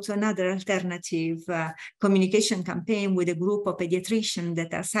and also another alternative communication campaign with a group of pediatricians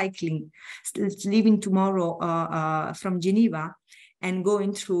that are cycling, leaving tomorrow from Geneva, and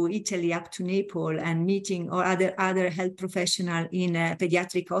going through Italy up to Naples and meeting or other health professional in a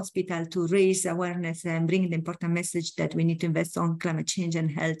pediatric hospital to raise awareness and bring the important message that we need to invest on climate change and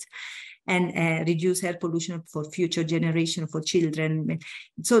health and reduce air pollution for future generation, for children.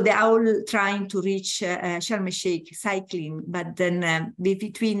 So they are all trying to reach Sharm el-Sheikh cycling, but then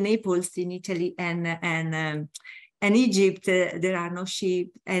between Naples in Italy and Egypt, there are no ship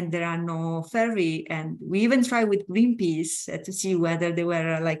and there are no ferry. And we even tried with Greenpeace to see whether they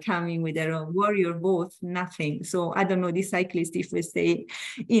were like coming with their own warrior boat, nothing. So I don't know, the cyclists, if we stay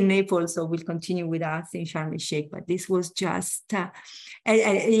in Naples, so will continue with us in Sharm el-Sheikh. But this was just,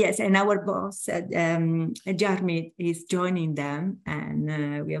 yes, and our boss, Jeremy, is joining them.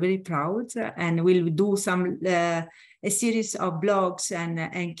 And we are very proud and we'll do some a series of blogs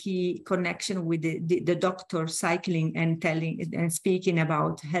and key connection with the doctor cycling and telling and speaking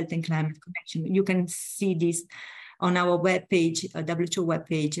about health and climate connection. You can see this on our webpage, WHO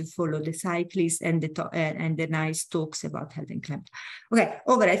webpage, follow the cyclists and the nice talks about health and climate. Okay,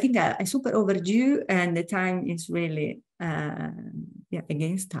 I think I super overdue, and the time is really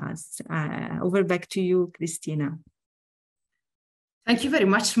against us. Over back to you, Christina. Thank you very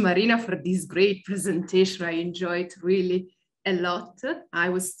much, Marina, for this great presentation. I enjoyed really a lot. I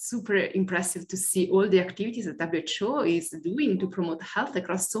was super impressive to see all the activities that WHO is doing to promote health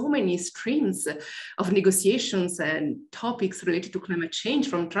across so many streams of negotiations and topics related to climate change,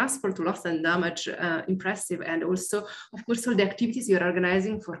 from transport to loss and damage. Impressive. And also, of course, all the activities you're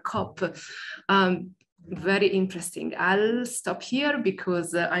organizing for COP. Very interesting. I'll stop here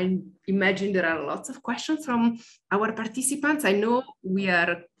because I imagine there are lots of questions from our participants. I know we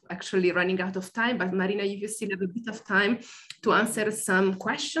are actually running out of time, but Marina, if you still have a bit of time to answer some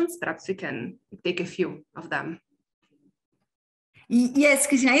questions, perhaps we can take a few of them. Yes,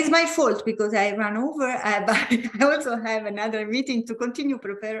 Christina, it's my fault because I ran over, but I also have another meeting to continue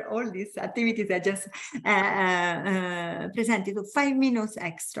prepare all these activities I just presented. So 5 minutes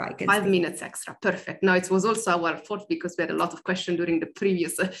extra. 5 minutes extra, perfect. No, it was also our fault because we had a lot of questions during the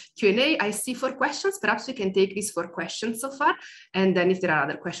previous Q&A. I see 4 questions. Perhaps we can take these 4 questions so far. And then if there are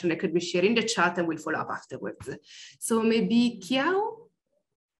other questions, they could be shared in the chat and we'll follow up afterwards. So maybe Kiao?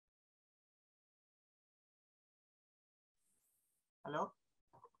 Hello?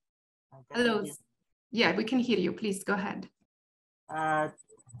 Hello. Yeah, we can hear you. Please go ahead. I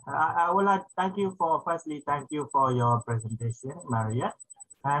would like to thank you for your presentation, Maria.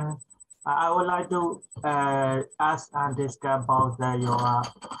 And I would like to ask and discuss about your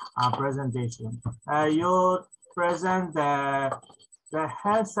presentation. You present the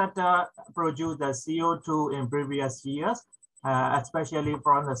health sector produced the CO2 in previous years, especially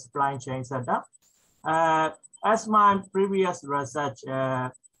from the supply chain sector. As my previous research,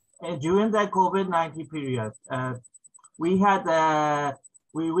 during the COVID-19 period, we had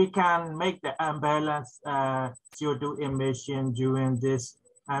we can make the imbalance CO2 emission during this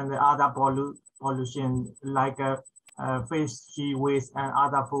and the other pollution like fish waste and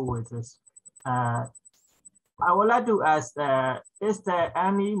other food wastes. I would like to ask, is there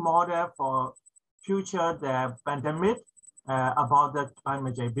any model for future the pandemic about the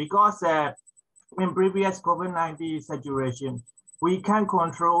climate change? Because in previous COVID-19 situation, we can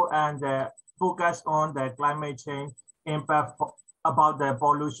control and focus on the climate change impact about the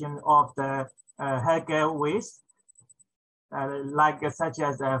pollution of the healthcare waste, such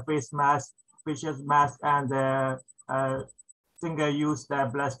as face mask, facial mask, and single-use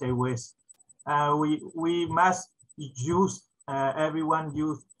plastic waste. We must use everyone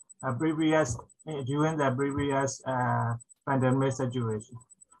use previous during the previous pandemic situation.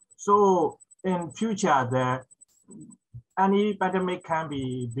 So in future, any pandemic can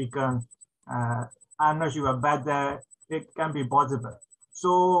be begun. I'm not sure, but it can be possible.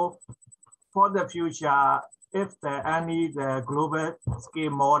 So for the future, if there any the global scale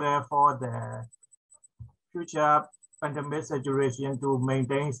model for the future pandemic situation to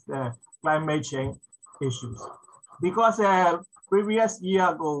maintain the climate change issues, because previous year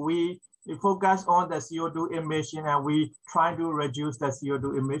ago we focused on the CO2 emission and we try to reduce the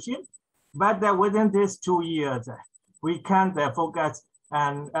CO2 emission. But within these 2 years, we can focus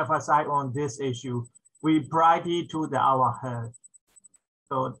and emphasize on this issue. We priority to our health.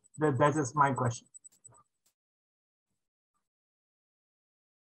 So that is my question.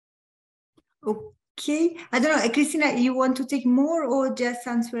 Okay, I don't know, Christina, you want to take more or just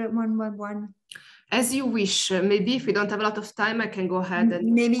answer one by one? As you wish. Maybe if we don't have a lot of time, I can go ahead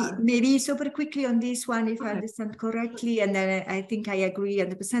and maybe super quickly on this one, if I understand correctly. And then I think I agree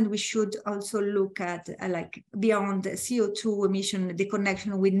 100%. We should also look at like beyond CO2 emission, the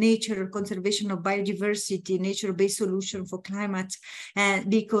connection with nature, conservation of biodiversity, nature-based solution for climate, and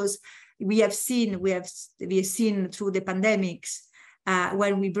because we have seen through the pandemics.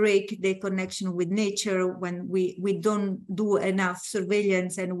 When we break the connection with nature, when we don't do enough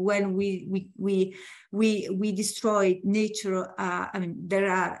surveillance, and when we destroy nature, I mean,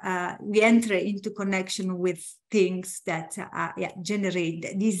 we enter into connection with things that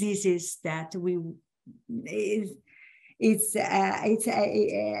generate diseases that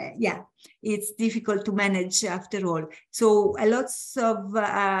it's difficult to manage after all. So a lot of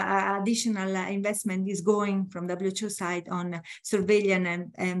additional investment is going from WHO side on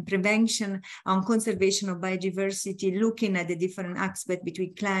surveillance and prevention, on conservation of biodiversity, looking at the different aspects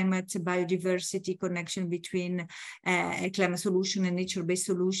between climate, biodiversity, connection between climate solution and nature-based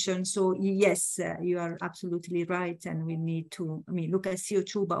solution. So yes, you are absolutely right. And we need to look at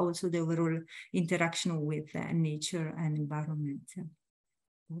CO2, but also the overall interaction with nature and environment.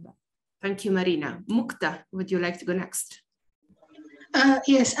 Thank you, Marina. Mukta, would you like to go next?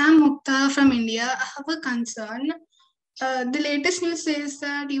 Yes, I'm Mukta from India. I have a concern. The latest news says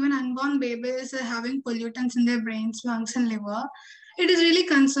that even unborn babies are having pollutants in their brains, lungs, and liver. It is really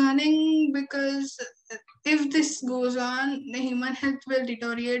concerning because if this goes on, the human health will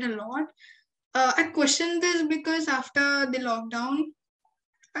deteriorate a lot. I question this because after the lockdown,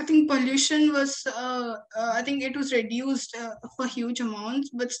 I think pollution was, I think it was reduced for huge amounts,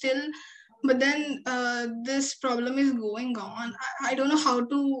 but then this problem is going on. I don't know how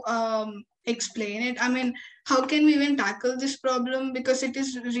to explain it. I mean, how can we even tackle this problem? Because it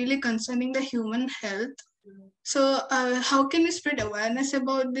is really concerning the human health. So how can we spread awareness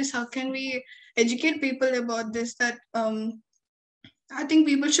about this? How can we educate people about this? That I think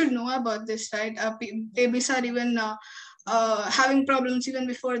people should know about this, right? Babies are even having problems even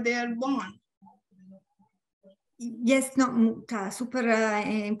before they are born. Yes, no, super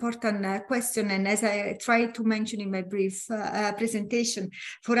important question. And as I tried to mention in my brief presentation,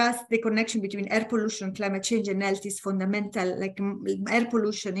 for us, the connection between air pollution, climate change, and health is fundamental. Like air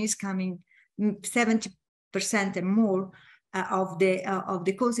pollution is coming 70% and more of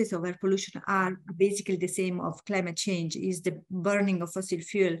the causes of air pollution are basically the same of climate change, is the burning of fossil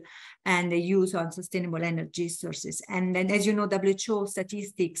fuel and the use of unsustainable energy sources. And then, as you know, WHO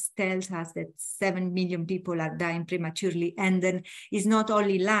statistics tells us that 7 million people are dying prematurely. And then it's not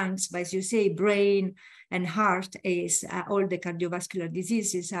only lungs, but as you say, brain and heart, is all the cardiovascular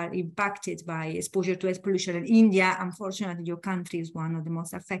diseases are impacted by exposure to air pollution. And India, unfortunately, your country is one of the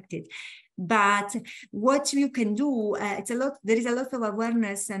most affected. But what you can do, there is a lot of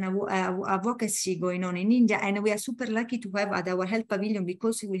awareness and advocacy going on in India, and we are super lucky to have at our health pavilion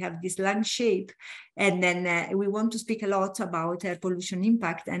because we have this lung shape, and then we want to speak a lot about air pollution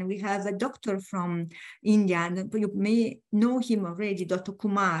impact. And we have a doctor from India, and you may know him already, Dr.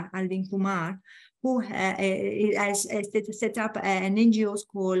 Kumar, Alvin Kumar, who has set up an NGO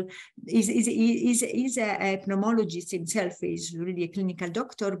called, is a pneumologist himself, is really a clinical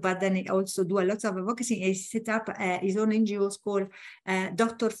doctor, but then he also do a lot of advocacy. He set up his own NGO called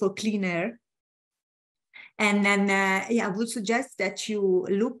Doctor for Clean Air. And then I would suggest that you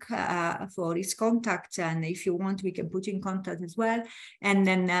look for his contact, and if you want, we can put you in contact as well. And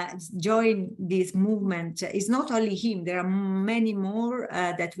then join this movement. It's not only him, there are many more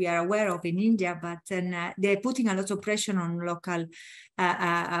that we are aware of in India, but they're putting a lot of pressure on local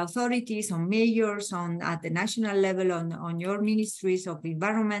authorities, on mayors, at the national level, on your ministries of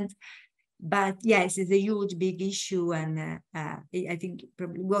environment. But yes, it's a huge, big issue. And I think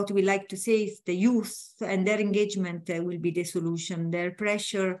probably what we like to say is the youth and their engagement will be the solution. Their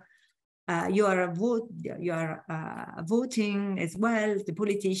pressure, you are voting as well. The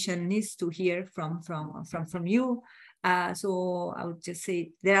politician needs to hear from you. So I would just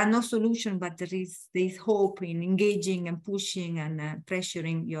say there are no solutions, but there is hope in engaging and pushing and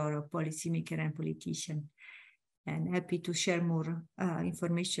pressuring your policymaker and politician. And happy to share more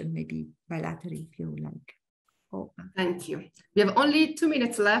information, maybe bilaterally if you like. Oh. Thank you. We have only 2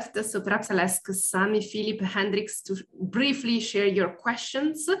 minutes left, so perhaps I'll ask Sami, Philip, Hendrix to briefly share your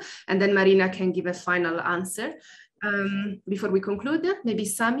questions, and then Marina can give a final answer. Before we conclude, maybe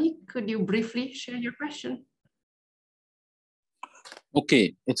Sami, could you briefly share your question?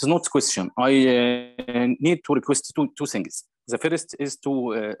 Okay, it's not a question. I need to request two things. The first is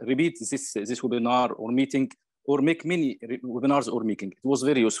to repeat this webinar or meeting, or make many webinars or meeting. It was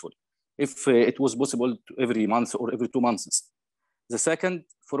very useful. If it was possible every month or every 2 months. The second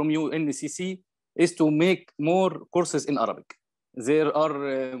from UNCC is to make more courses in Arabic. There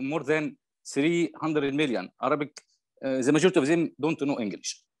are more than 300 million Arabic. The majority of them don't know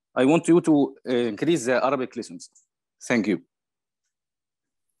English. I want you to increase the Arabic lessons. Thank you.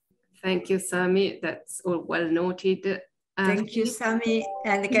 Thank you, Sami. That's all well noted. Thank you, Sami.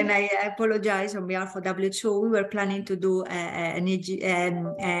 And again, I apologize on behalf of WHO. We were planning to do an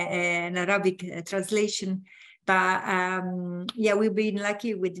Arabic translation, But yeah, we've been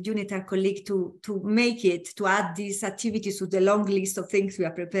lucky with UNITAR colleague to add these activities to the long list of things we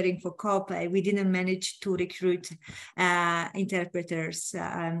are preparing for COP. We didn't manage to recruit interpreters.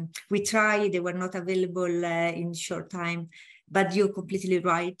 We tried, they were not available in short time, but you're completely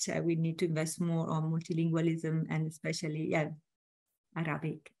right. We need to invest more on multilingualism and especially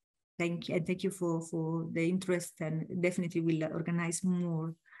Arabic. Thank you, and thank you for the interest, and definitely we'll organize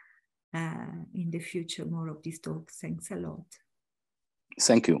more in the future, more of these talks. Thanks a lot.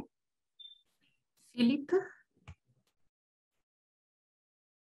 Thank you. Philippe?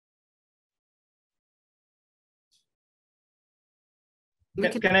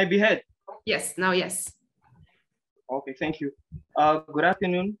 Can I be heard? Yes, now yes. Okay, thank you. Good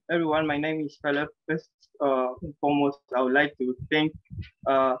afternoon, everyone. My name is Philip. First and foremost, I would like to thank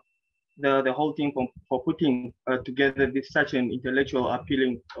the whole team for putting together such an intellectual,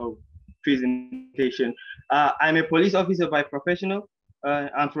 appealing presentation. I'm a police officer by professional.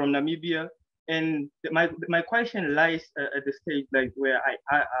 I'm from Namibia, and my question lies at the stage like where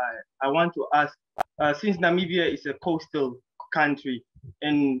I want to ask, since Namibia is a coastal country,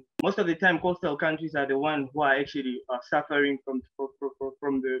 and most of the time coastal countries are the ones who are actually suffering from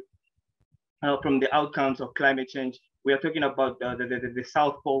the outcomes of climate change. We are talking about the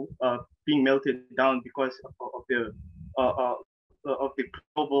South Pole being melted down because of the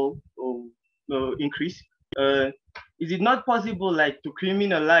global increase. Is it not possible, like, to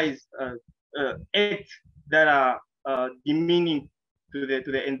criminalize acts that are demeaning to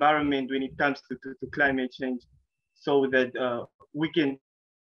the environment when it comes to climate change, so that we can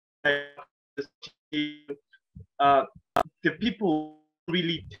the people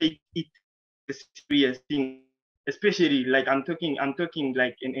really take it a serious thing, especially like I'm talking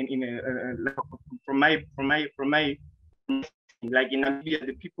like in a from my like in Namibia,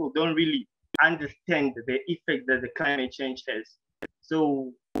 the people don't really understand the effect that the climate change has.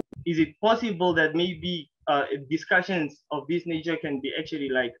 So is it possible that maybe discussions of this nature can be actually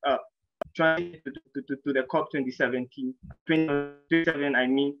like trying to the COP 2027, I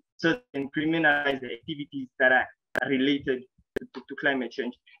mean, so can criminalize the activities that are related to climate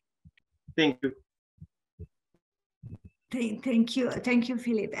change? Thank you. Thank you,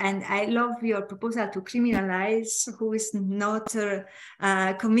 Philip. And I love your proposal to criminalize who is not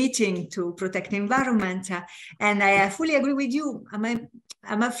committing to protect the environment. And I fully agree with you.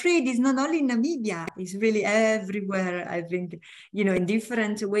 I'm afraid it's not only in Namibia, it's really everywhere. I think, in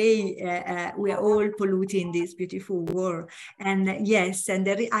different way, we are all polluting this beautiful world. And yes, and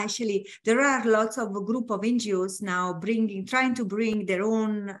there are lots of group of NGOs now trying to bring their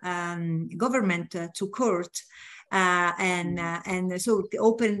own government to court. And so the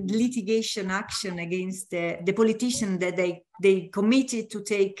open litigation action against the politician that they committed to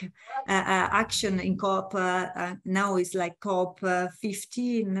take action in COP. Now it's like COP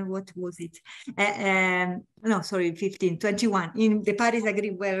 15. What was it? No, sorry, 21. In the Paris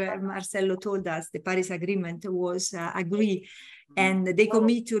Agreement, where Marcello told us the Paris Agreement was agreed. And they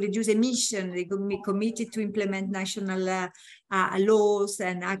commit to reduce emission. They committed to implement national laws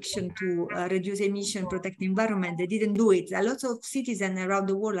and action to reduce emission, protect the environment. They didn't do it. A lot of citizens around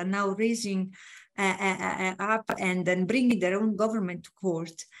the world are now raising up and then bringing their own government to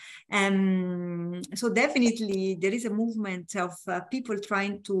court. So definitely there is a movement of people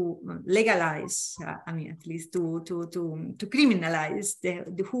trying to legalize, at least to criminalize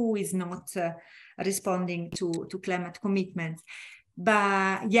the who is not responding to climate commitments.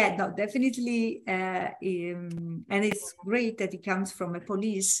 But yeah, no, definitely, and it's great that it comes from a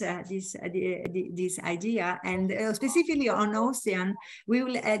police, this idea, and specifically on ocean, we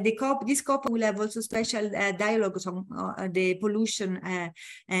will this COP will have also special dialogues on the pollution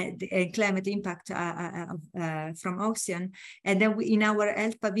the climate impact from ocean, and then in our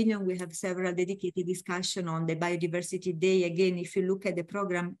health pavilion we have several dedicated discussion on the biodiversity day. Again, if you look at the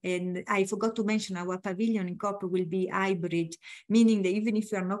program, and I forgot to mention, our pavilion in COP will be hybrid, meaning that even if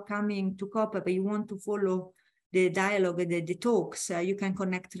you are not coming to COP, but you want to follow the dialogue and the talks, you can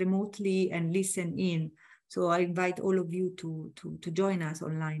connect remotely and listen in. So I invite all of you to join us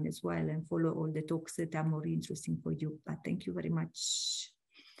online as well and follow all the talks that are more interesting for you. But thank you very much.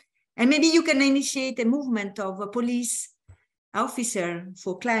 And maybe you can initiate a movement of a police officer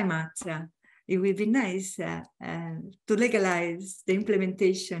for climate. It would be nice to legalize the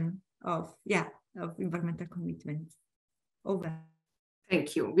implementation of environmental commitments. Over.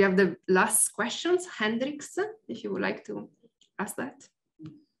 Thank you. We have the last questions. Hendrix, if you would like to ask that.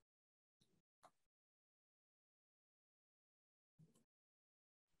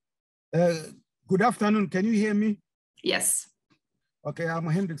 Good afternoon. Can you hear me? Yes. Okay, I'm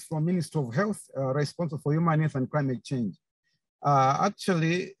Hendricks from Ministry of Health, responsible for human health and climate change.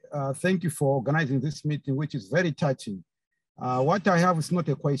 Thank you for organizing this meeting, which is very touching. What I have is not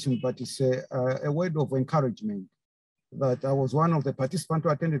a question, but it's a word of encouragement that I was one of the participants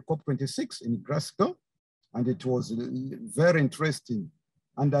who attended COP26 in Glasgow, and it was very interesting.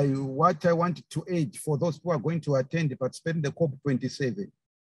 And what I wanted to add for those who are going to attend participate in the COP27,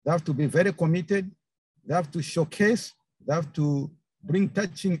 they have to be very committed. They have to showcase, they have to bring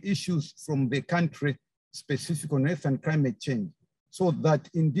touching issues from the country specific on health and climate change, so that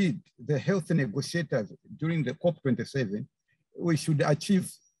indeed the health negotiators during the COP27, we should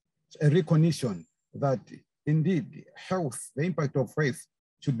achieve a recognition that indeed health, the impact of health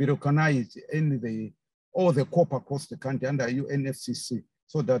should be recognized in all the COP across the country under UNFCCC,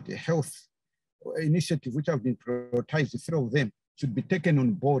 so that the health initiative which have been prioritized, the three of them, should be taken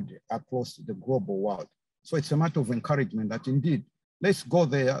on board across the global world. So it's a matter of encouragement that indeed, let's go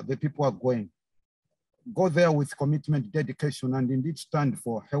there, the people are going. Go there with commitment, dedication, and indeed stand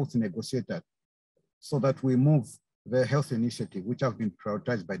for health negotiators so that we move the health initiative, which have been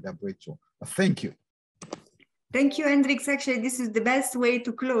prioritized by WHO. Thank you. Thank you, Hendricks. Actually, this is the best way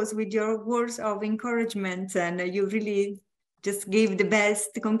to close with your words of encouragement, and you really just gave the best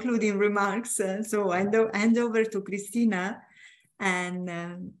concluding remarks. So I hand over to Christina,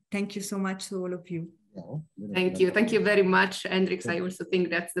 and thank you so much to all of you. Thank you. Thank you very much, Hendricks. I also think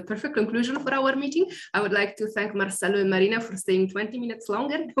that's the perfect conclusion for our meeting. I would like to thank Marcelo and Marina for staying 20 minutes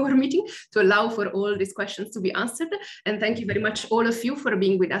longer in our meeting to allow for all these questions to be answered. And thank you very much, all of you, for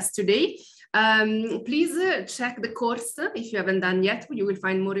being with us today. Please check the course if you haven't done yet. You will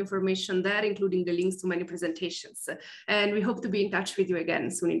find more information there, including the links to many presentations. And we hope to be in touch with you again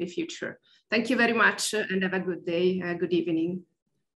soon in the future. Thank you very much and have a good day, good evening.